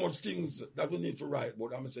 there's so much things that we need to write, but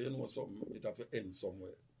I'm going to say, you know something, it have to end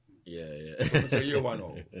somewhere. Yeah. So I'm going to say, here one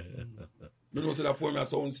now. You know, say that poem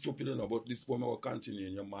sounds stupid, you know, but this poem will continue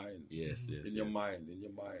in your mind. Yes. In your mind.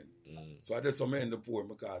 So I did some end the poem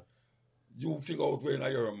because you figure out where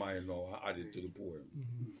in your mind now and add it to the poem.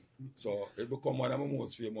 So it become one of my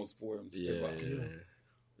most famous poems ever.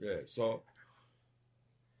 Yeah. So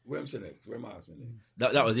where am I next? Where am I asking next?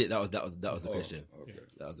 That was it. That was the question. Okay.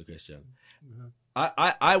 That was the question.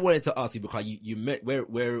 I wanted to ask you because you met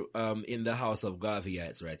we're in the house of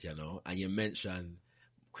Garveyites, right? You know, and you mentioned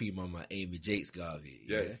Queen Mama Amy Jakes Garvey.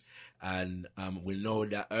 Yes. Yeah? And we know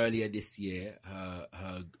that earlier this year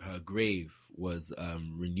her grave was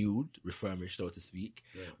renewed, refurbished, so to speak.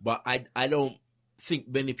 Yeah. But I don't think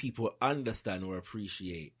many people understand or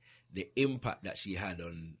appreciate the impact that she had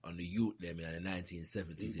on the youth them in the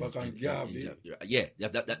 1970s. Yeah,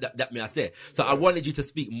 that may I say. So I wanted you to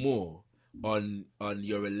speak more on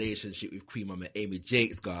your relationship with Queen Mama Amy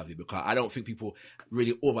Jakes Garvey, because I don't think people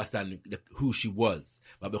really understand who she was.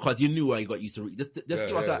 But because you knew her, you got used to just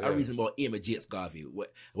give us a reason about Amy Jakes Garvey.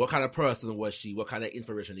 What kind of person was she? What kind of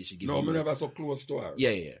inspiration did she give you? No, me never so close to her.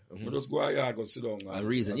 Yeah. Mm-hmm. Just go out, go sit down and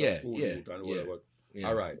reason, school and whatever. Yeah.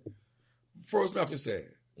 All right. First, I have to say,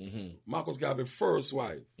 Marcus Garvey's first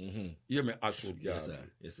wife, Amy Ashwood Garvey.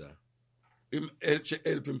 Yes, sir. She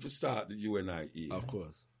helped him to start the UNIE. Of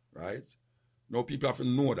course. Right? Now people have to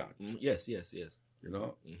know that. Yes. You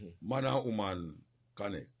know? Man and woman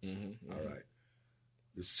connect. All right.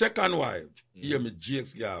 The second wife, Amy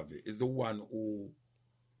Jakes Garvey, is the one who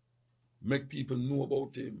make people know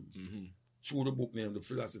about him through the book named The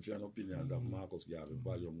Philosophy and Opinions of Marcus Garvey,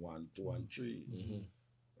 Volume 1, 2, and 3.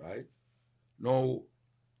 Right? Now,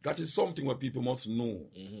 that is something what people must know.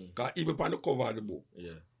 Because even on the cover of the book,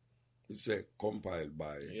 it's compiled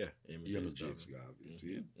by Amy Jakes Garvey.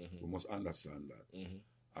 See? We must understand that.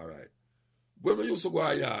 All right. When we used to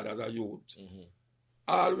go yard as a youth,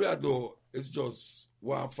 all we do is just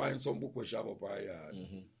want to find some book we shove up our yard.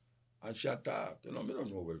 And she talk. You know, I don't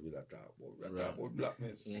know what we talk about. We talk about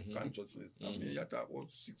blackness, consciousness. I mean, you talk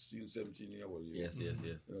about 16, 17 years old. Yes. You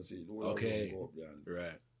know, see, the whole go up there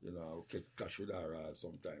and, you know, clash with her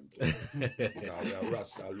sometimes. Because we are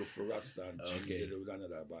Rasta, look for Rasta, and she did it with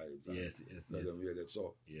another vibe. Yes.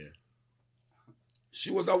 So, she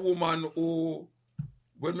was a woman who,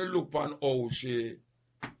 when we look on how she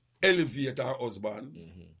elevated her husband,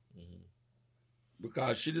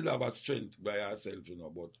 because she didn't have a strength by herself, you know,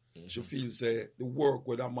 but she feels the work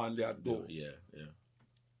with a man they do.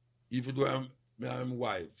 Even though I'm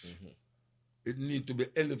wife, it need to be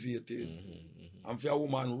elevated. And for a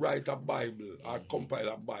woman write a Bible or compile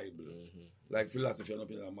a Bible, like Philosophy and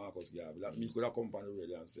Opinions of Marcus Garvey, that me could have come on the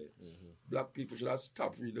radio and say, black people should have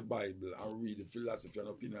stopped reading the Bible and read the Philosophy and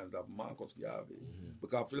Opinions of Marcus Garvey.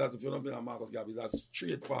 Because Philosophy and Opinions of Marcus Garvey is a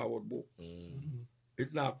straightforward book.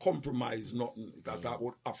 It not compromise nothing. It talk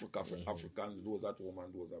about Africa for Africans, those at home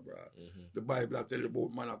and those abroad. The Bible I tell you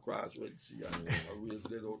about man across Red Sea and raised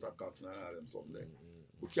dead out of coffin and all them something.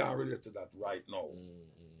 We can't relate to that right now.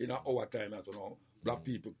 In our time, as you know, black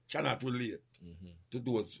people cannot relate to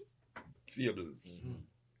those fables.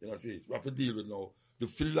 You know, see, we have to deal with now the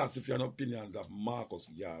Philosophy and Opinions of Marcus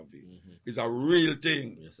Garvey. It's a real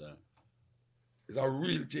thing. Yes, sir. It's a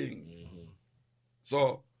real thing.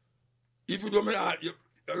 So, if you don't I tell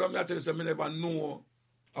you, I never know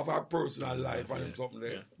of our personal life and something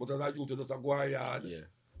there. But as I used to just go yard, and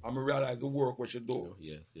I realize the work we should do.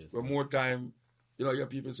 Yes. But more time, you know, your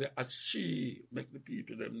people say, she make the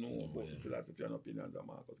people them know about the Philosophy and Opinions of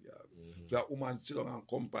Marcus Garvey. So that woman sit down and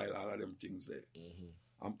compile all of them things there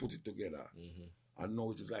and put it together. And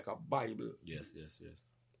now it is like a Bible. Yes.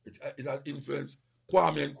 It has influenced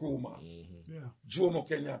Kwame Nkrumah, Jomo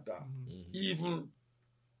Kenyatta, even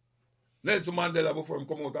Nelson Mandela before him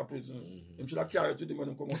come out of prison. Him should have carried to him when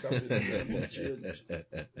he come out of prison.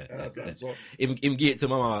 So, him get to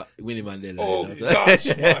Mama Winnie Mandela. Oh, gosh,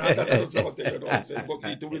 man. That's what I'm saying. Go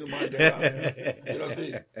get to Winnie Mandela. You know what I'm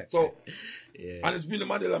saying? So, and it's Winnie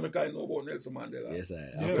Mandela I kind of know about Nelson Mandela. Yes,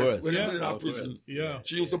 of course. When he was in our prison,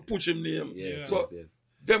 she used to push him name. So,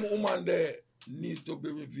 them woman there need to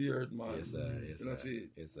be revered, man. Yes, sir. You know what I'm saying?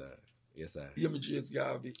 Yes, sir. Amy Jakes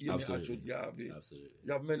Garvey, Amy Ashwood Garvey. Absolutely.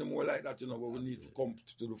 You have many more like that, you know, where we need to come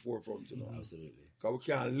to the forefront, you know. Absolutely. Because we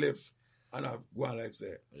can't live and go on like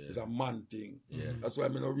say, it's a man thing. That's why I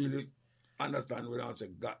don't really understand when I say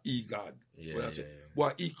God, God. When I say,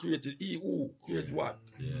 what he created, who created what?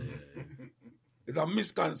 It's a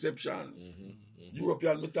misconception.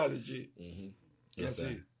 European mythology. Yes,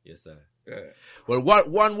 sir. Yes, sir. Yeah. Well,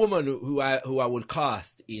 one woman who I would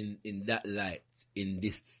cast in that light in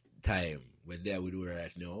this time when they would do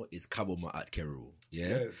right now is Kaboma at Keru.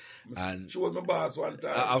 Yeah. And she was my boss one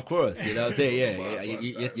time. Of course, you know what I'm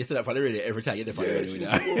saying? You say that for the radio every time. You get the radio with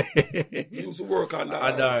that. You used to work on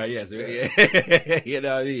that. Yes. You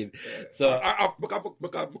know what I mean? So I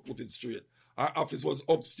put it straight. Our office was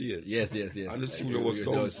upstairs. Yes. And the studio was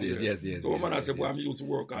downstairs. Yes. So man, I said, boy, I used to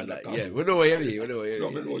work on that. Yeah, we know what you mean. No, I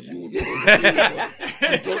know you.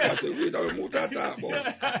 I said, wait, I will move that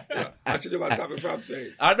about. Actually, I was talking from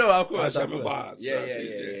saying. I know, of course. I'm a boss. Yeah.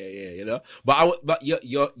 You know, but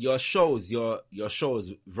your shows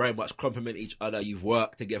very much complement each other. You've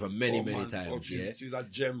worked together many times. She's a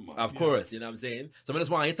gem, man. Of course, you know what I'm saying. So I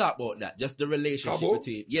just want you to talk about that, just the relationship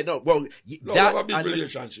between. We have a big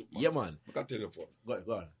relationship, man. Yeah, man. I can tell you for.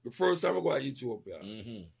 Go on. The first time I go to Ethiopia,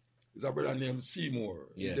 there's a brother named Seymour.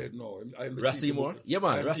 He's dead now. Russ Seymour? Yeah,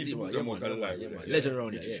 man. Russ Seymour. Yeah, man. Legend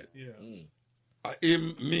around here.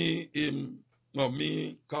 Him, No,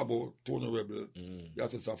 me, Cabo, Tony Rebel,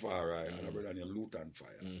 that's a Safari, and a brother named Luton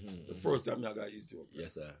Fire. The first time I got Ethiopia,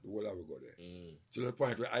 yes, sir. the whole I will go there. To the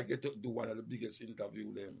point where I get to do one of the biggest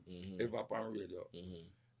interview them ever on radio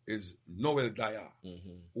is Noel Dyer,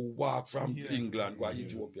 who walked from England to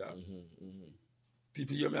Ethiopia.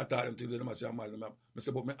 People hear me talk them to them, I say, I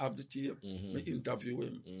say, but I have the tape, I interview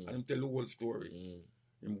him, and him tell the whole story.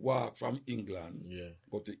 Him walk from England,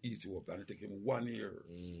 go to Ethiopia, and it take him 1 year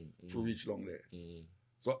to reach long there.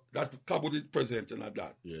 So that Cabo did present and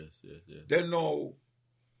that. Yes. Then now,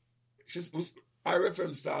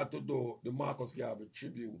 RFM started to do the Marcus Garvey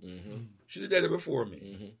tribute. She did that before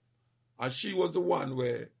me. And she was the one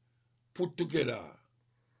where put together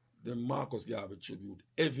the Marcus Garvey tribute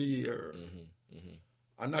every year.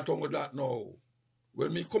 And not only that now,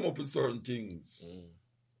 when me come up with certain things,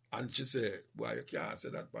 and she said, boy, you can't say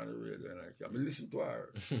that on the radio, and I can't listen to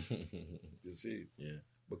her. You see? Yeah.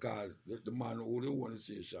 Because the man who the one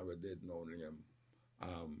say she was dead now, named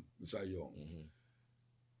Mr. Young.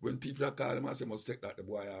 When people are calling him, I say, must take that the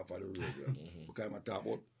boy off of the radio. Because I'm talk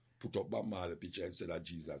about put up Bob Marley picture instead of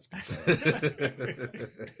Jesus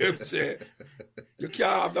picture. Him say, you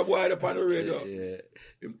can't have the boy up on the radio.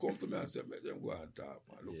 Him come to me and say, let them go and talk,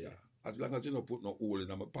 man. Look here. As long as you don't put no hole in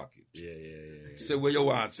my pocket. Say where you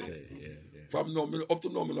want to say. From now, up to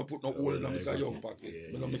now, I don't put no hole in Mr. Young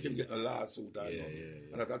pocket. I don't make him get a lawsuit.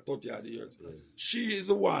 And at 30 odd years. She is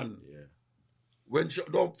the one. When she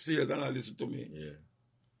don't see it and listen to me,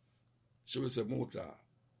 she will say, Muta,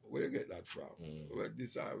 where you get that from? Where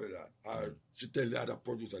this or where that? Or she tell the other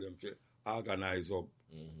producer them to organize up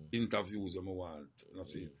interviews them want. You know,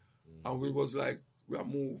 see? And we was like, we are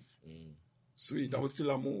moved. Sweet, I was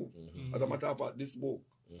still a move. As a matter of fact, this book,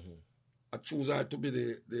 I choose her to be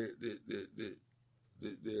the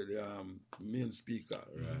main speaker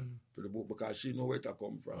for the book because she know where to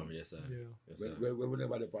come from. Yes, sir.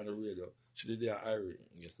 Whenever they on the radio, she did their Irish.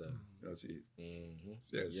 Yes, sir. You know, see?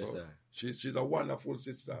 Yes, so sir. She's a wonderful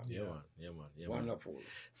sister. Yeah, man. Wonderful.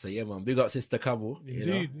 So, yeah, man. Big up Sister Cabo.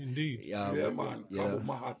 Indeed. Yeah, man. Cabo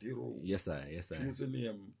Mahatiro. Yes, sir. She was the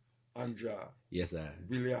name Andrea. Yes, sir.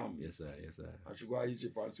 Williams. Yes, sir. And she go to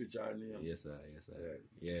Egypt and switch her name. Yes, sir.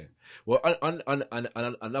 Yeah. Well, on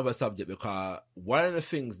another subject, because one of the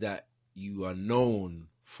things that you are known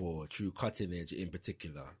for through Cutting Edge in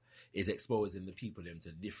particular is exposing the people them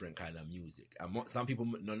to different kind of music. And some people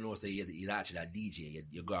don't know, say he's actually a DJ.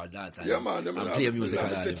 You go out dance and play music. We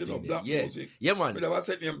never setting up black music. Yeah, man. We never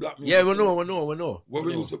setting up black music. Yeah, we know. When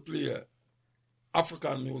we used to play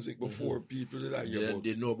African music before people did that.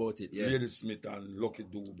 They know about it. Yeah. Lady Smith and Lucky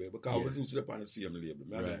Dube because we used to sleep on the same label.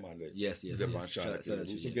 Yes. We used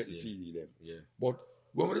to get the CD then. Yeah. But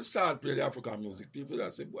when we start playing the African music, people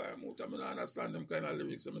that say, boy, I don't understand them kind of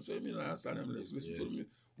lyrics. I say, I don't understand them lyrics. Listen to me.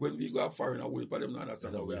 When we go foreign, I will them not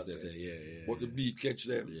understand what we are saying. But the beat catch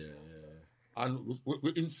them. And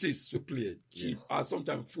we insist we play it. Keep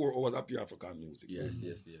sometimes 4 hours I play African music. Yes.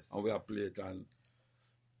 And we are play it and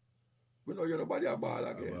we know nobody a ball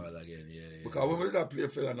again. Yeah. Because when we did play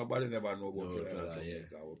fella, nobody never know about fella.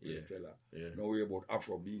 We play fella. Now we about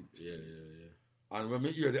Afrobeat. Yeah. And when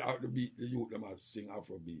we hear the beat, the youth them sing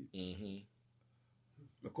Afrobeat.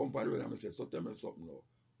 My company with them say, so tell me something now.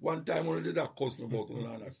 One time when they did that cuss me about, you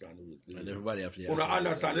don't understand the lyrics. And everybody have to don't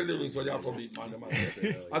understand the lyrics for the Afrobeat, man.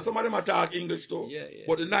 And some of them talk English too.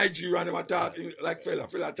 But the Nigerian, them talk like fella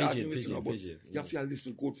talk English. But you have to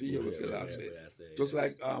listen good for you, fella say. Just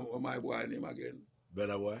like my boy name again.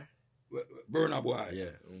 Burna Boy? Burna Boy.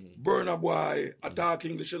 Yeah. Burna Boy, I talk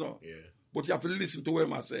English, you know. Yeah. But you have to listen to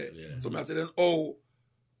him I say. So I say then,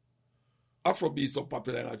 Afrobeat so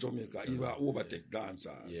popular in Jamaica, even overtake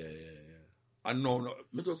dancer. Yeah. And no,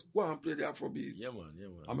 me just go and play the Afrobeat. Yeah, man.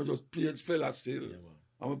 And me just play fella still. Yeah, man.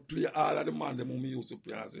 And me play all of the man them who me used to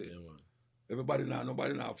play. I say, Yeah, man.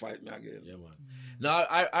 Nobody now fight me again. Yeah, man. Now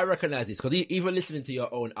I recognize this because even listening to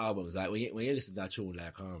your own albums, like when you listen to that tune,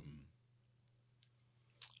 like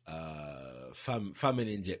Famine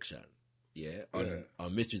Injection,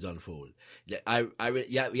 on Mysteries Unfold. You have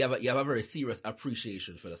a very serious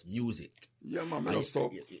appreciation for this music. Yeah, man, I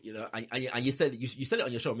stop. You know, and you said it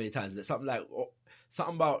on your show many times. That something like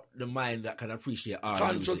something about the mind that can appreciate all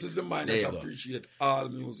conscious music. Is the mind that appreciate all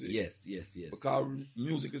music. Yes. Because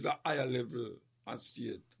music is a higher level and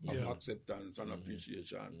state of acceptance and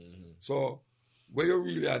appreciation. So where you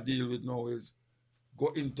really are deal with now is go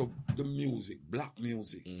into the music, black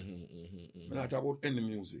music. We're not about any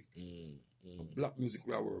music. Black music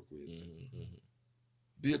we work with.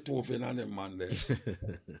 Beethoven and them man there.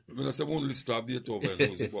 I mean, I say, I won't listen to Beethoven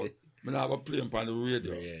music, but Me not play him on the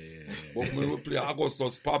radio. Yeah. But we will play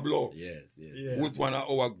Augustus Pablo. Yes. Who's one of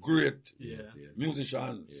our great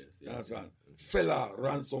musicians. Yes. You understand? Fela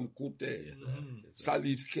Ransom Kute. Yes,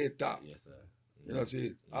 Salif Keita. Yes, sir. You know,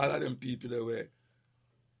 see, all of them people they were.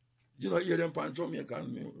 You know, hear them on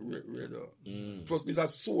Jamaican radio. Plus, me is a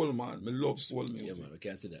soul man. Me love soul music. Yeah, man, we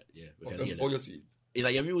can see that. Yeah, we can them, hear that. Oh, you see it? In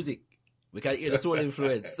like your music, we can hear the soul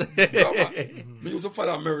influence. Yeah, man. Me used to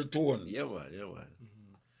follow Meritone. Yeah, man.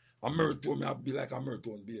 A Meritone, me I be like a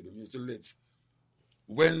Meritone baby. Me used to live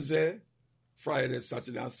Wednesday, Friday,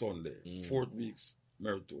 Saturday, and Sunday. 4 weeks,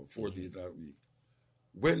 Meritone. 4 days that week.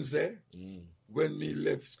 Wednesday, when me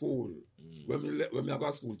left school, when me go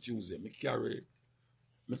to school Tuesday, me carry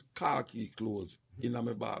my khaki clothes in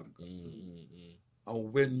my bag.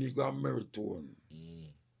 And when me go Meritone,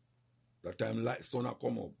 that time light sun a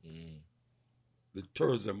come up, the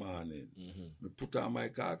Thursday morning, me put on my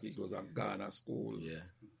khaki clothes and gone to school. Yeah.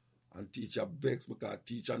 And teacher begs because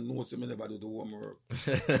teacher knows me never do the homework.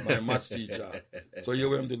 My maths teacher. So you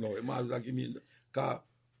want to know. He might give me, because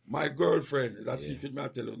my girlfriend, is a secret me I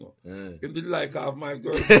tell you now. He didn't like have my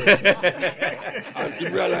girlfriend. And he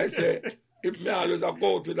realized, say, if me always go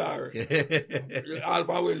out with her, I'll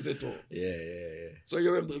be Wednesday too. Yeah. So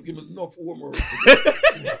you have to give me enough homework.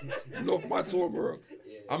 Enough maths homework.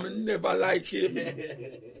 I mean, never like him.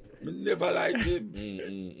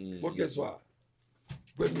 But guess what?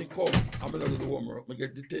 When me come, I'm going to do the homework, I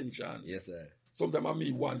get detention. Yes, sir. Sometimes I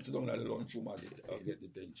meet one sit down at the lunchroom, I get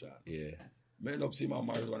detention. Yeah. I end up seeing my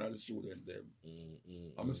married one of the students, them.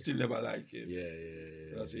 I'm still never like him.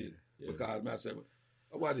 Yeah. That's it. Because I say,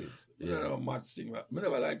 what is? I don't know much thing. I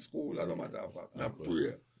never like school, as a matter of fact. I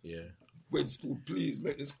pray. Yeah. When school, please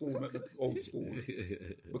make the school, make the old school.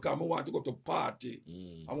 Because I want to go to party.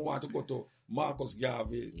 I want to go to Marcus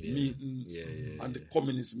Garvey meetings and the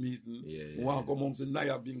communist meeting. I want to go amongst the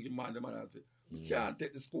Naya Bingi man, them and that. You can't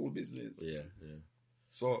take the school business. Yeah.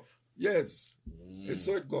 So, yes, it's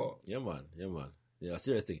so it go. Yeah, man. Yeah,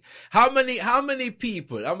 serious thing. How many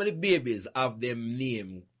people, how many babies have them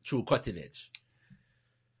name through Cutting Edge?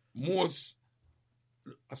 Most,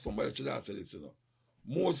 somebody should have said it, you know.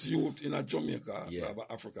 Most youth in Jamaica have an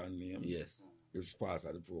African name. Yes. It's part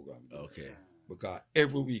of the program. Okay. Because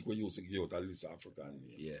every week we used to give out a list of African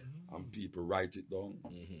names. Yeah. And people write it down.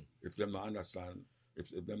 If them not understand, if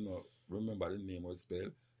them not remember the name or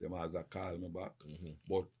spell, them has to call me back.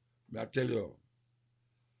 But may I tell you,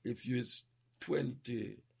 if you is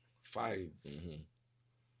 25,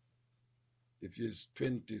 if you're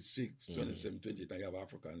 26, 27, 28, and you have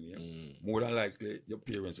African name, more than likely your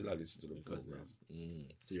parents will listen to the program.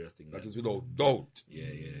 Serious thing. That is without doubt.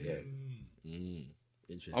 Yeah.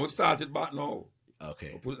 Interesting. And we started back now.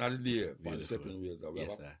 Okay. We put it at the day, on the second way. We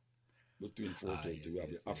have between 4:30, we have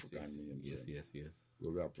the African names. Yes. We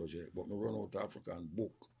have a project. But we run out of African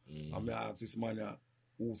book. And I ask this man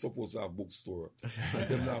who's supposed to have bookstore. And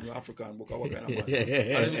them have an African book. What kind of man? And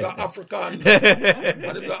it's an African.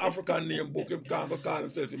 And it's an African name book. He can't call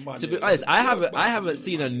himself a man. To be honest, I haven't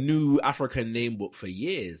seen a new African name book for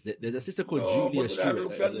years. There's a sister called Julia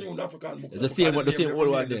Stewart. The same old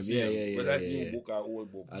one name. Yeah. Whether new book or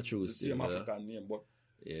old book. True. The same African name, but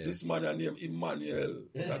this man name Emmanuel.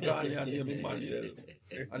 It's a Ghanaian name Emmanuel.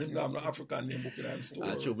 And him have no African name book in his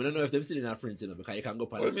store. True. We don't know if they're still in a print, because you can go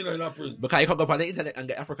on. What do you mean in a print? Because you can go on the internet and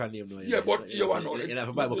get African name now. Yeah, but you want to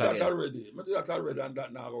know. I do that already. I do that already, and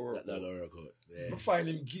that now go work. That work out. I find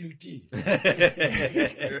him guilty.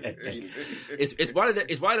 It's one of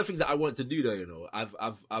the things that I want to do, though. You know,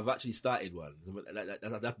 I've actually started one.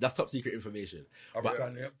 That's top secret information.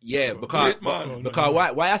 African name. Yeah, because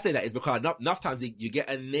why I say that is because enough times you get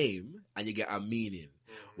a name and you get a meaning.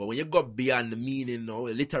 But when you go beyond the meaning, a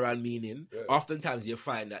literal meaning, oftentimes you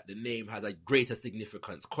find that the name has a greater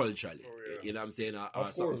significance culturally. You know what I'm saying?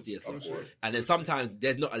 Or something. And then sometimes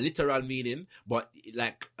there's not a literal meaning, but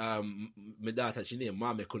like my daughter, she named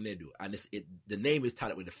Mame Konedu, and the name is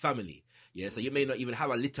tied up with the family. Yeah, so you may not even have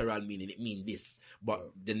a literal meaning. It means this,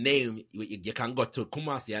 but the name you can go to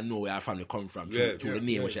Kumasi and know where our family come from through the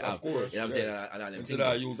name which you have. You know what I'm saying? Until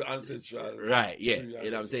I use ancestral. Right. Yeah. You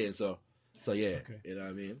know what I'm saying? So yeah, you know what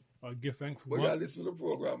I mean? I'll give thanks. But you listen to the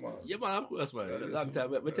program, man. Yeah, man, of course, man. Long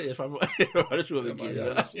time. I tell you from the show again,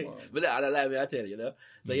 you know? But I lie, I tell you, you know?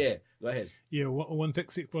 So yeah, go ahead. Yeah,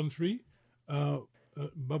 13613.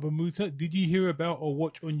 Baba Muta, did you hear about or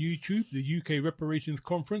watch on YouTube the UK Reparations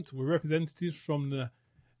Conference where representatives from the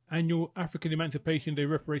annual African Emancipation Day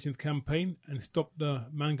Reparations Campaign and Stop the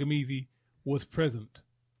Mangamese was present?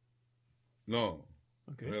 No.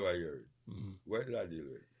 Okay. Never hear it. Where did I deal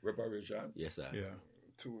with? Reparation? Yes, sir. Yeah.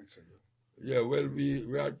 2 weeks ago. Yeah, well,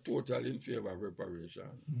 we are totally in favor of reparation.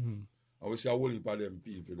 And we see a whole heap of them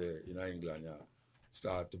people there in England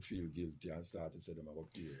start to feel guilty and start to say them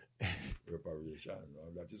about pay reparation.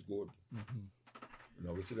 That is good.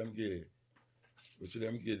 We see them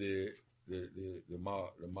give the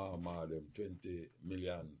Mama them 20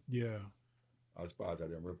 million as part of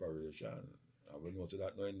them reparation. And we know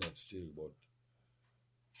that not enough still, but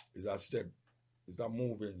it's a step. It's a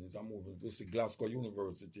moving. We see Glasgow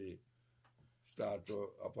University start to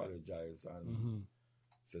apologize and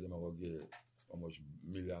say them going to get how much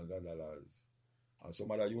millions of dollars. And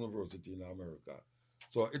some other university in America.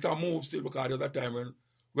 So it's a move still because the other time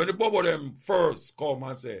when the bubble them first come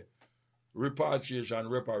and say repatriation,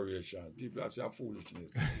 reparation, people are saying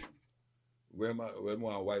foolishness. when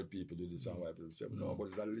more white people do this and white people say, no, but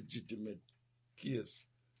it's a legitimate case.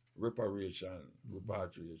 Reparation,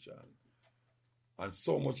 repatriation. And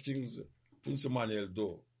so much things Prince Emmanuel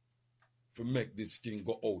do to make this thing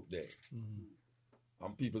go out there.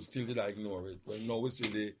 And people still did ignore it. Well, now we see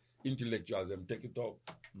the intellectuals them take it up.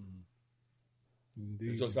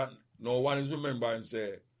 It's just that no one is remembering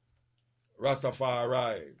say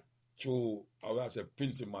Rastafari through I say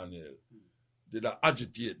Prince Emmanuel did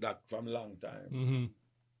agitate that from a long time.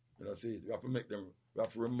 You know, see, we have to make them, we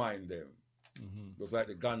have to remind them. Just like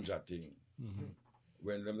the ganja thing.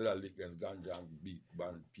 When them that lick against ganja and beat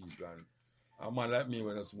band people and a man like me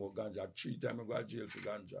when I smoke ganja 3 times I go to jail for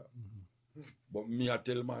ganja. But me I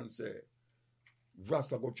tell man say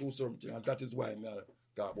Rasta go through something and that is why me I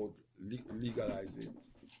talk about legalizing.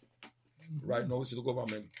 Right now we see the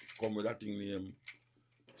government come with that thing named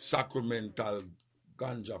sacramental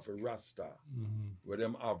ganja for Rasta, where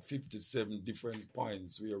them have 57 different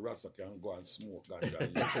points where Rasta can go and smoke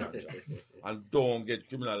ganja, and don't get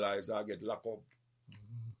criminalized or get locked up.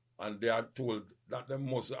 And they are told that they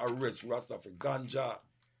must arrest Rasta for ganja.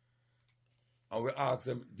 And we ask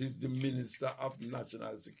them, this is the Minister of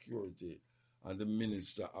National Security and the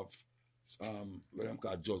Minister of what them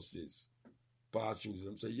call Justice. Pass through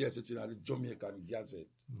them say, yes, it's in the Jamaican Gazette.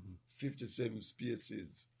 57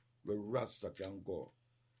 spaces where Rasta can go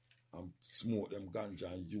and smoke them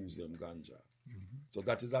ganja and use them ganja. So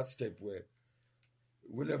that is that step where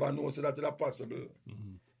we never know so that it is possible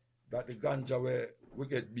that the ganja where we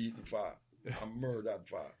get beaten for and murdered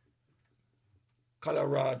for.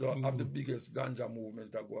 Colorado have the biggest ganja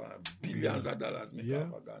movement to go on. Billions of dollars make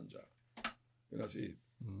off of ganja. You know, see,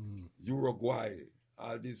 Uruguay,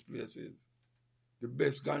 all these places. The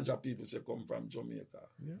best ganja people say come from Jamaica.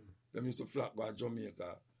 Them used to flock by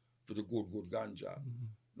Jamaica for the good ganja.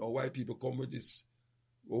 Now white people come with this,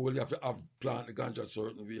 well, you have to have plant the ganja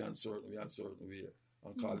certain way and certain way and certain way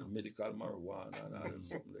and call it medical marijuana and all them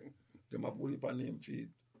something like. Them have put it on name feed.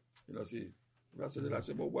 You know, see. That's what I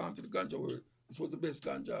say, but one to the ganja word. This was the best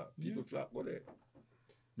ganja. People flock go there.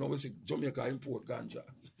 Now we see Jamaica import ganja.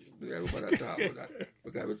 Everybody talk about that.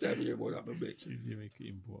 Because every time you hear about that, my best.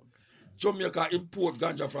 Jamaica import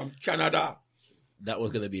ganja from Canada. That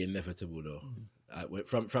was going to be inevitable, though.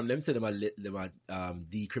 From them to them are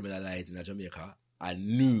decriminalizing in Jamaica, I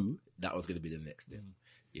knew that was going to be the next step.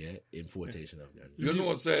 Yeah, importation of ganja. You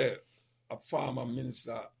know, say a former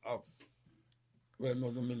minister of, well,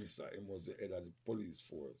 not the minister, he was the head of the police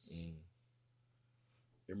force.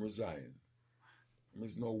 He resigned.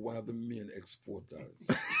 He's now one of the main exporters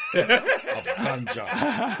of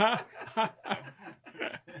ganja.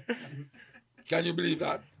 Can you believe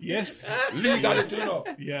that? Yes. Legally, you know.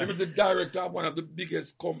 Yeah. He was the director of one of the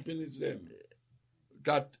biggest companies them.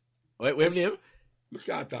 That. Wait, what name? We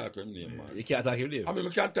can't talk him name, man. You can't talk him name? I mean,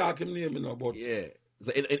 we can't talk him name, you know, but. Yeah.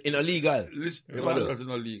 So in illegal? Listen, no, it's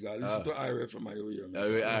not legal. Listen to IRA from my ear. All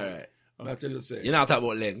right. I tell you, say. You're not talking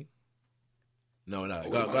about Leng? No. Go on.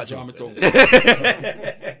 What am I talking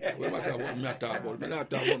about? I'm not talking about no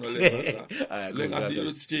Leng. Leng and deal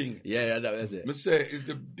with Sting. Yeah, that's it. I say it's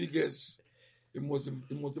the biggest. It was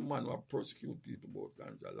the man who persecute people about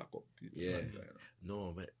ganja, lock up people. Yeah. Ganja, you know.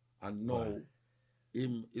 No, man. And now,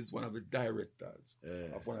 him is one of the directors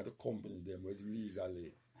of one of the companies them was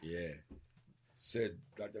legally said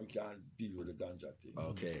that them can't deal with the ganja thing.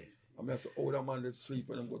 Okay. I mean, I say, older man that sleep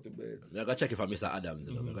when them go to bed. I'm going to check it for Mr. Adams.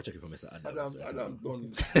 I'm going to check it for Mr. Adams. Adams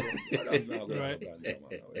done. Adams now Right. ganja, man.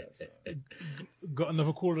 Got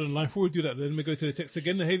another caller on the line. Before we do that, let me go to the text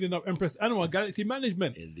again. The hailing up Empress Anwar, Galaxy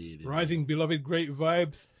Management. Indeed. Rising, beloved, great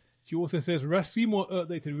vibes. She also says Ras Seymour Earth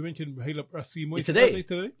Day today. We mentioned hail up Ras Seymour. It's today? Earth Day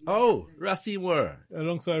today. Oh, Ras Seymour.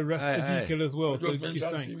 Alongside Ras Ezekiel as well. So Just give mention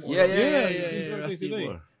thanks. Seymour. Yeah. Ras Ras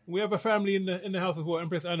Seymour. We have a family in the house as well,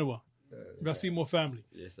 Empress Anwar. Ras Seymour family.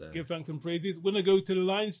 Yes, sir. Give thanks and praises. We're going to go to the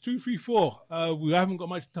lines 234. We haven't got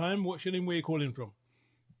much time. What's your name? Where are you calling from?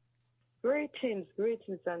 Greetings,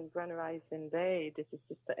 and Grand Rising Day. This is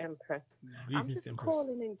Sister Empress. I'm just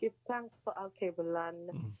calling and give thanks for Al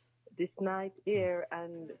Cableland this night here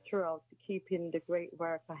and throughout keeping the great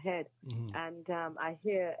work ahead. And I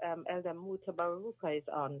hear Elder MUTABARUKA is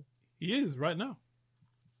on. He is right now.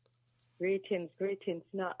 Greetings.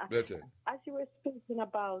 Now, as you were speaking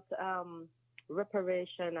about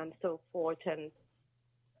reparation and so forth, and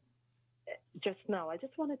just now, I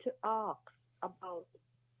just wanted to ask about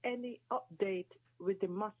any update with the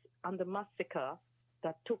massacre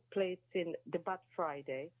that took place in the Bad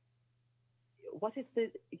Friday. What is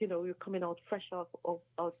the, you're coming out fresh out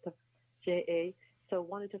of JA, so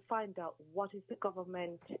wanted to find out what is the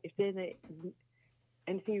government, if there's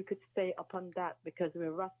anything you could say upon that, because the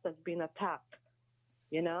Rasta's been attacked,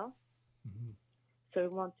 So we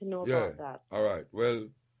want to know about that. All right. Well,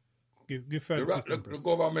 give the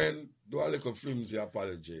government do a little flimsy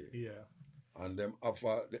apology. Yeah. And them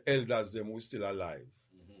offer the elders them who still alive.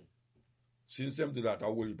 Since them do that, I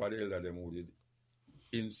will heap of the elders them who did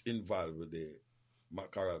involved with the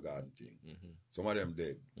Carol Garden thing. Some of them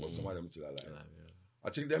dead, but some of them still alive. I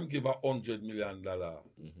think them give $100 million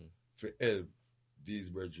for help these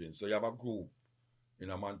brethren. So you have a group in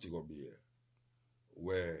a Montego Bay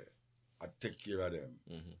where I take care of them.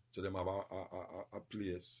 So them have a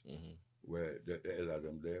place where the elders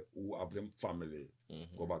them there who have them family,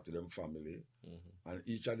 go back to them family, and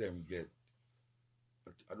each of them get,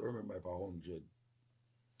 I don't remember if $100,000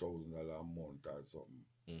 a month or something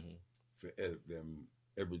for help them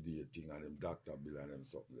everyday thing and them doctor bill and them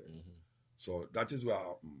something there. So that is what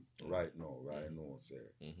happened right now,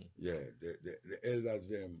 Yeah, the elders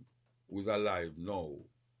them who's alive now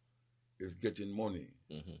is getting money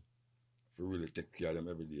for really take care of them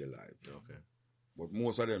everyday life. Okay. But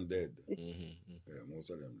most of them dead. Yeah, most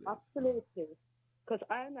of them dead. Absolutely. Because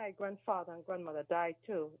my grandfather and grandmother died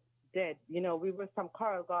too, dead. We were from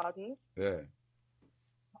Coral Gardens. Yeah.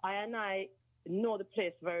 I know the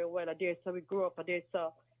place very well. So we grew up. There's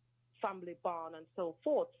a family barn and so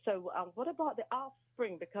forth. So what about the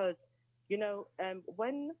offspring? Because,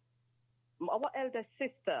 when our elder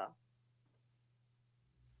sister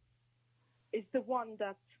is the one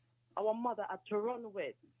that our mother had to run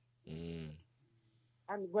with.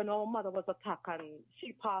 And when our mother was attacked and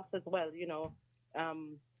she passed as well,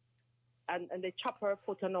 and they chop her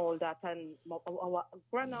foot and all that, and our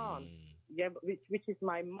grand-aunt, which is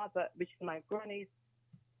my mother, which is my granny's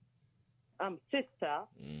sister,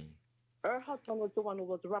 her husband was the one who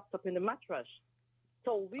was wrapped up in the mattress.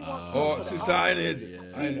 So we want Sister Enid.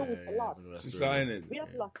 Sister Enid. We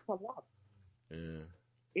have lost a lot. Yeah.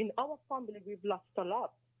 In our family, we've lost a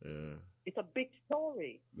lot. Yeah. It's a big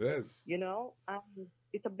story. Yes.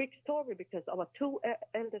 It's a big story because our two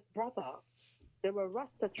eldest brothers, they were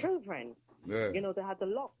Rasta children. Yeah. They had a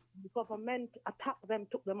lot. The government attacked them,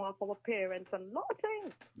 took them off our parents, and a lot of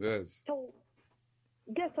things. Yes. So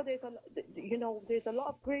there's a lot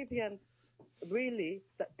of grievance, really,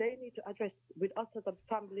 that they need to address with us as a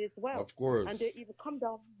family as well. Of course. And they even come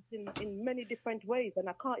down in many different ways, and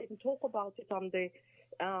I can't even talk about it on the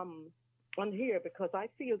on here because I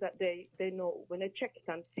feel that they know when they check it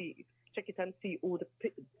and see who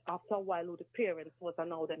after a while who the parents was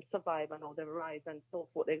and how them survive and how them rise and so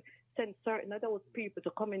forth. They send certain of those people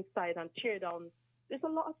to come inside and tear down. There's a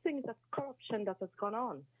lot of things, that's corruption that has gone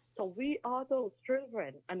on. So we are those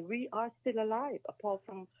children and we are still alive apart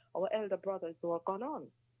from our elder brothers who are gone on.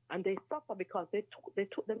 And they suffer because they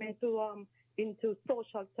took them into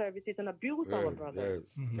social services and abused our brothers.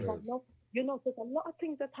 Yes. There's a lot of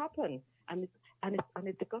things that happen, and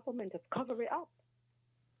the government has covered it up.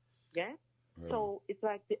 Yeah? So it's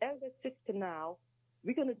like the elder sister now,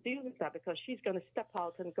 we're going to deal with that because she's going to step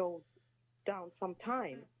out and go down some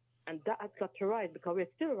time. And that has got to rise because we're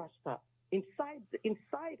still Rasta.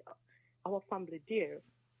 Inside our family, dear,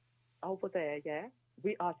 over there, yeah,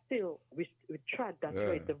 we are still, we tread that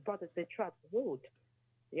way. The brothers, they tread the road.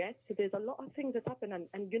 Yes? So there's a lot of things that happen. And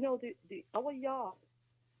our yard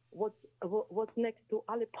was next to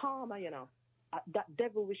Ali Palmer, that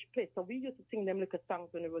devilish place. So we used to sing them little songs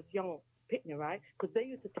when we was young, Pitney, right? Because they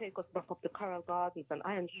used to take us back up to Coral Gardens and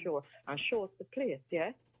Iron Shore and show us the place,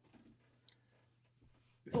 yeah?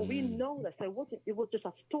 So we know that. So it was just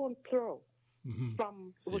a stone throw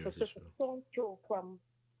from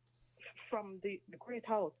the great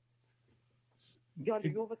house. You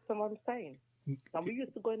understand what I'm saying? And we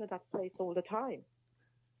used to go into that place all the time.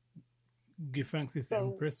 Give thanks, Sister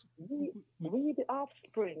Empress. We, the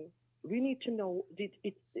offspring, we need to know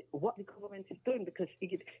what the government is doing because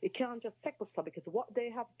it can't just take us up because what they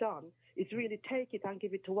have done is really take it and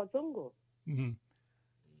give it to Wazungu.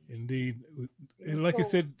 Indeed. like you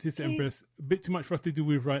said, Sister Empress, a bit too much for us to do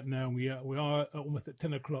with right now. We are almost at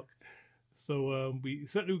 10 o'clock. So we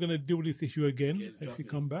certainly going to deal with this issue again if you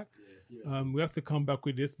come back. We have to come back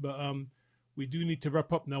with this, but we do need to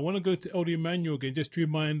wrap up now. I want to go to Elder Emmanuel again, just to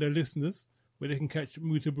remind the listeners where they can catch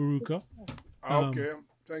MUTABARUKA. Okay,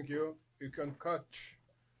 thank you. You can catch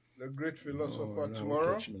the great philosopher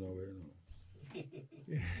tomorrow.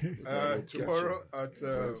 Tomorrow at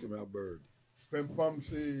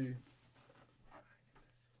Pempamsi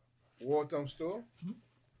Waltham Store,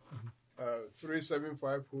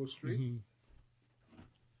 375 Hull Street,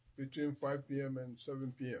 between 5 p.m. and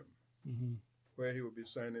 7 p.m., where he will be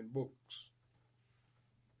signing books.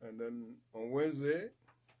 And then on Wednesday,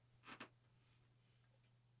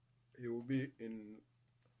 he will be in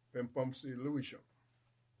Pempamsi Lewisham,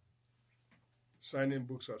 signing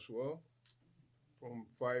books as well, from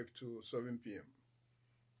 5 to 7 p.m.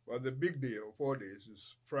 But the big day of 4 days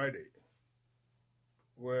is Friday,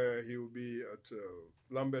 where he will be at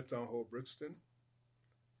Lambeth Town Hall, Brixton.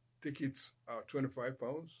 Tickets are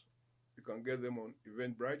 £25. You can get them on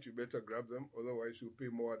Eventbrite. You better grab them, otherwise you'll pay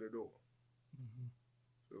more at the door.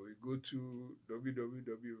 So you go to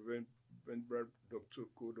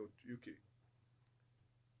www.eventbrite.co.uk.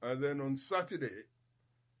 And then on Saturday,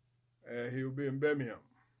 he will be in Birmingham.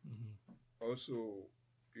 Also,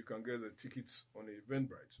 you can get the tickets on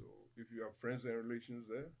Eventbrite. So if you have friends and relations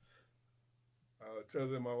there, tell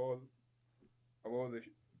them about the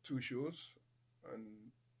two shows,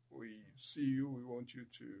 and we see you. We want you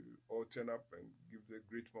to all turn up and give the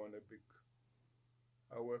great man a big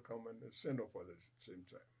welcome and a send off at the same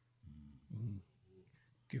time.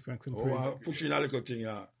 Give thanks and praise. Pushing a little thing,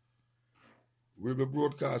 we'll be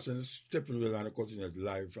broadcasting Stephen will and continue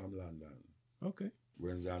live from London. Okay.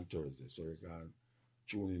 Wednesday and Thursday, so you can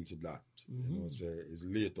tune into that. You know, say it's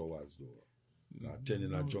late hours though. 10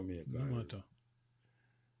 in Jamaica. No matter.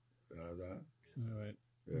 All right.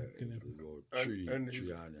 Yeah, and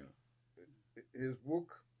his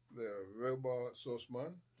book, The Verbal Source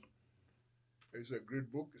Man, is a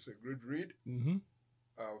great book. It's a great read.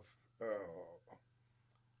 I've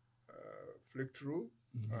flicked through,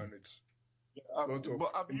 and it's a lot of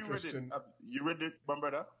have you read it? You read it, my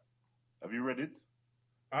brother? Have you read it?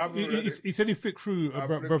 He said he flicked through,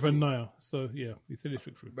 Brother Naya. So, yeah, he said he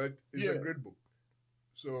flicked through. But it's a great book.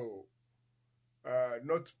 So,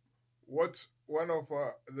 one of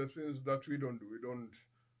the things that we don't do, we don't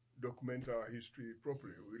document our history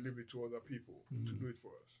properly. We leave it to other people to do it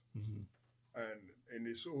for us. And in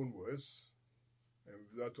his own words, and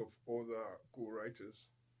that of other co-writers,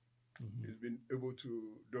 he's been able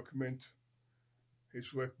to document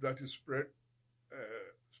his work that is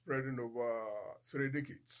spreading over 3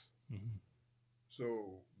 decades.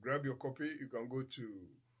 So grab your copy. You can go to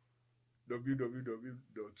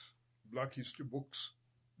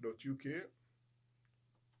www.blackhistorybooks.uk,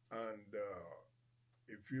 and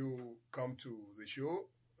if you come to the show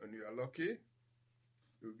and you are lucky,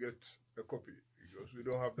 you'll get a copy, because we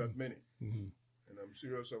don't have that many. And I'm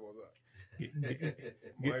serious about that.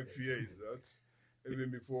 My fear is that even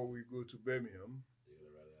before we go to Birmingham,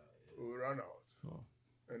 we'll run out.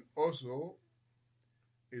 And also,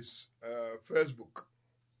 it's first book,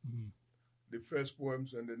 the first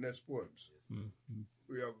poems and the next poems.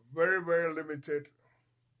 We have very, very limited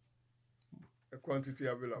quantity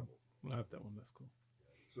available. We'll have that one. That's cool.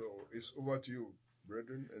 So it's over to you,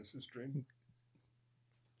 brethren and sisters.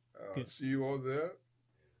 See you all there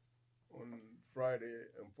on Friday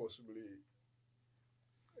and possibly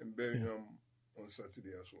in Birmingham on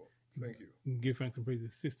Saturday as well. Thank you. Give thanks and praise,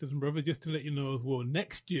 sisters and brothers. Just to let you know as well,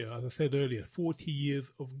 next year, as I said earlier, 40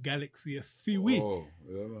 years of Galaxy Fiwi.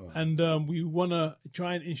 And we want to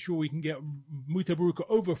try and ensure we can get MUTABARUKA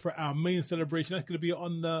over for our main celebration. That's going to be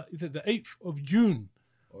on the 8th of June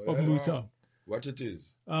of Muta. What it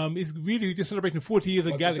is? It's really just celebrating 40 years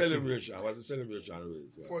of Galaxy. What's the celebration?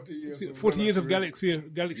 40 years. 40 years of Galaxy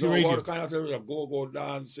Radio. What kind of celebration? Go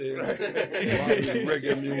dancing,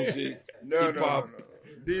 reggae music, hip hop.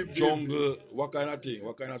 Jungle, what kind of thing?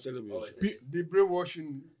 What kind of celebration? The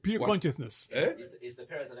brainwashing. Pure consciousness. It's the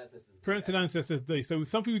Parents and Ancestors Day. Parents and Ancestors Day. So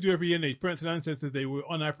something we do every year, Parents and Ancestors Day. We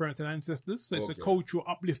honour our parents and ancestors. So it's a cultural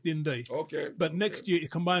uplifting day. But next year,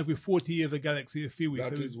 it's combined with 40 years of Galaxy Fiwi.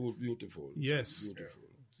 That is beautiful. Yes. Beautiful.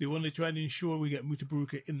 So you want to try and ensure we get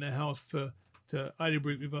MUTABARUKA in the house to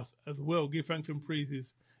celebrate with us as well. Give thanks and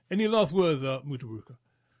praises. Any last words, MUTABARUKA?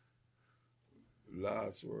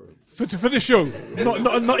 Last word. For the show.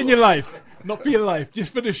 not in your life. Not for your life.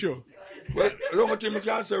 Just for the show. Well, the only thing we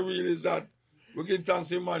can say really is that we give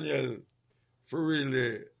thanks Emmanuel for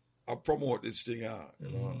really promote this thing out,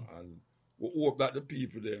 you know, and we hope that the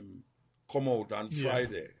people them come out on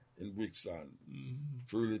Friday in Brixton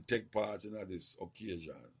to really take part in this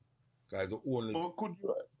occasion. Because the only could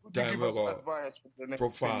you time give us advice for the next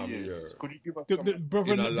perform 10 years? here. Could you give us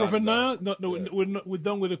Brother Naya? No, we're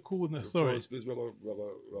done with the coolness. Sorry. First place we're going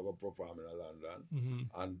to perform in London.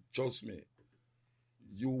 And trust me,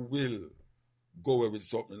 you will go with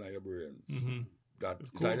something in your brains that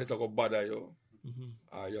is either going to bother you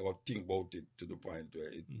or you're going to think about it to the point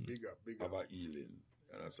where it have a healing.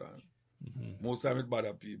 You understand? Most time it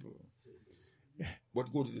bother people.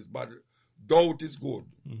 But good is bad. Doubt is good.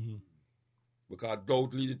 Because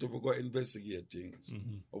doubt leads you to go investigate things.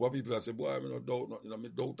 But people say, boy, I don't doubt nothing. I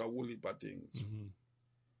doubt a whole heap of things.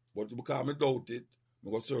 But because I doubt it, I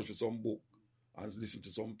go search for some book and listen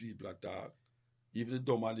to some people that talk. Even the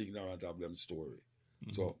dumb and ignorant have them story.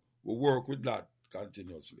 So we work with that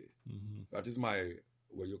continuously. That is my,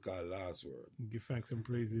 what you call, last word. Give thanks and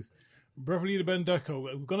praises. Brother Leader Bandaka,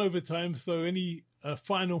 we've gone over time, so any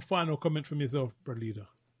final comment from yourself, Brother Leader?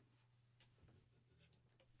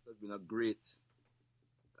 It has been a great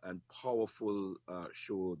and powerful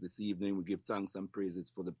show this evening. We give thanks and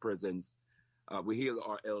praises for the presence. We hail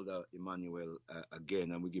our elder Emmanuel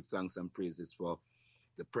again, and we give thanks and praises for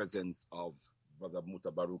the presence of Brother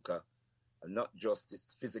MUTABARUKA, and not just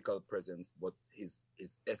his physical presence, but his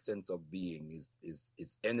essence of being,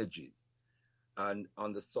 his energies. And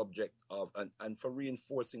on the subject of, and for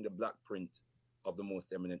reinforcing the black print of the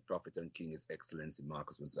most eminent prophet and king, His Excellency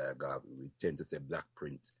Marcus Mosiah Garvey. We tend to say black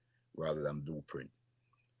print rather than blueprint.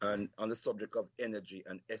 And on the subject of energy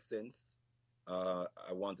and essence, I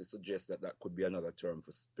want to suggest that could be another term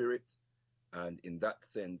for spirit. And in that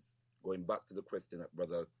sense, going back to the question that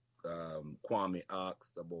Brother Kwame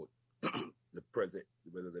asked about the present,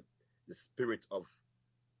 whether the spirit of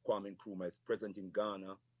Kwame Nkrumah is present in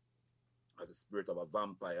Ghana as the spirit of a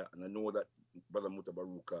vampire. And I know that Brother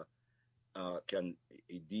MUTABARUKA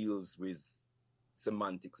he deals with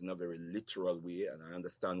semantics in a very literal way, and I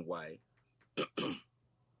understand why.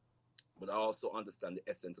 But I also understand the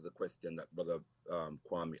essence of the question that Brother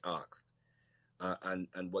Kwame asked.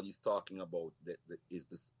 And what he's talking about is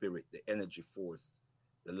the spirit, the energy force,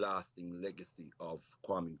 the lasting legacy of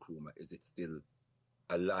Kwame Nkrumah. Is it still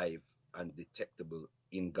alive and detectable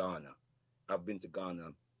in Ghana? I've been to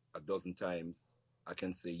Ghana a dozen times. I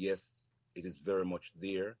can say, yes, it is very much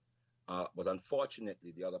there. But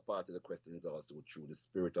unfortunately, the other part of the question is also true. The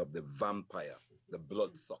spirit of the vampire, the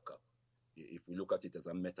bloodsucker. If we look at it as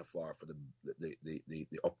a metaphor for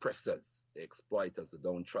the oppressors, the exploiters, the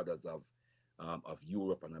downtrodders of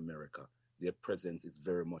Europe and America, their presence is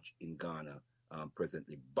very much in Ghana,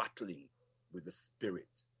 presently battling with the spirit,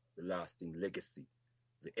 the lasting legacy,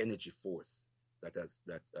 the energy force that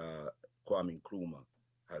Kwame Nkrumah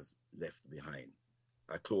has left behind.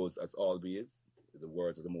 I close, as always, with the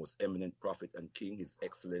words of the most eminent prophet and king, His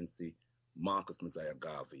Excellency Marcus Mosiah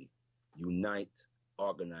Garvey. Unite,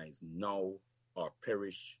 organize now or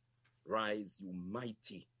perish. Rise, you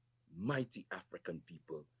mighty, mighty African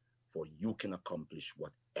people, for you can accomplish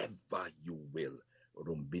whatever you will.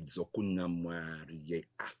 Rumbidzo kunamwari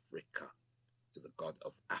Africa. To the God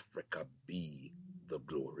of Africa be the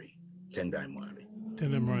glory. Tendai Mwari.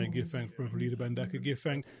 Tendai, give thanks, Brother Leader Bandaka, give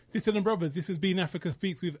thanks. Sisters and brothers, this has been Africa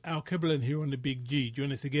Speaks with Al Kebelen here on the Big G.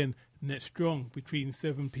 Join us again next strong between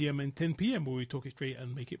 7 p.m. and 10 p.m. where we talk it straight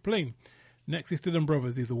and make it plain. Next, sisters and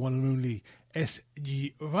brothers, is the one and only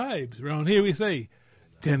SG Vibes. Around here we say,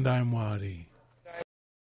 Tendai Mwari.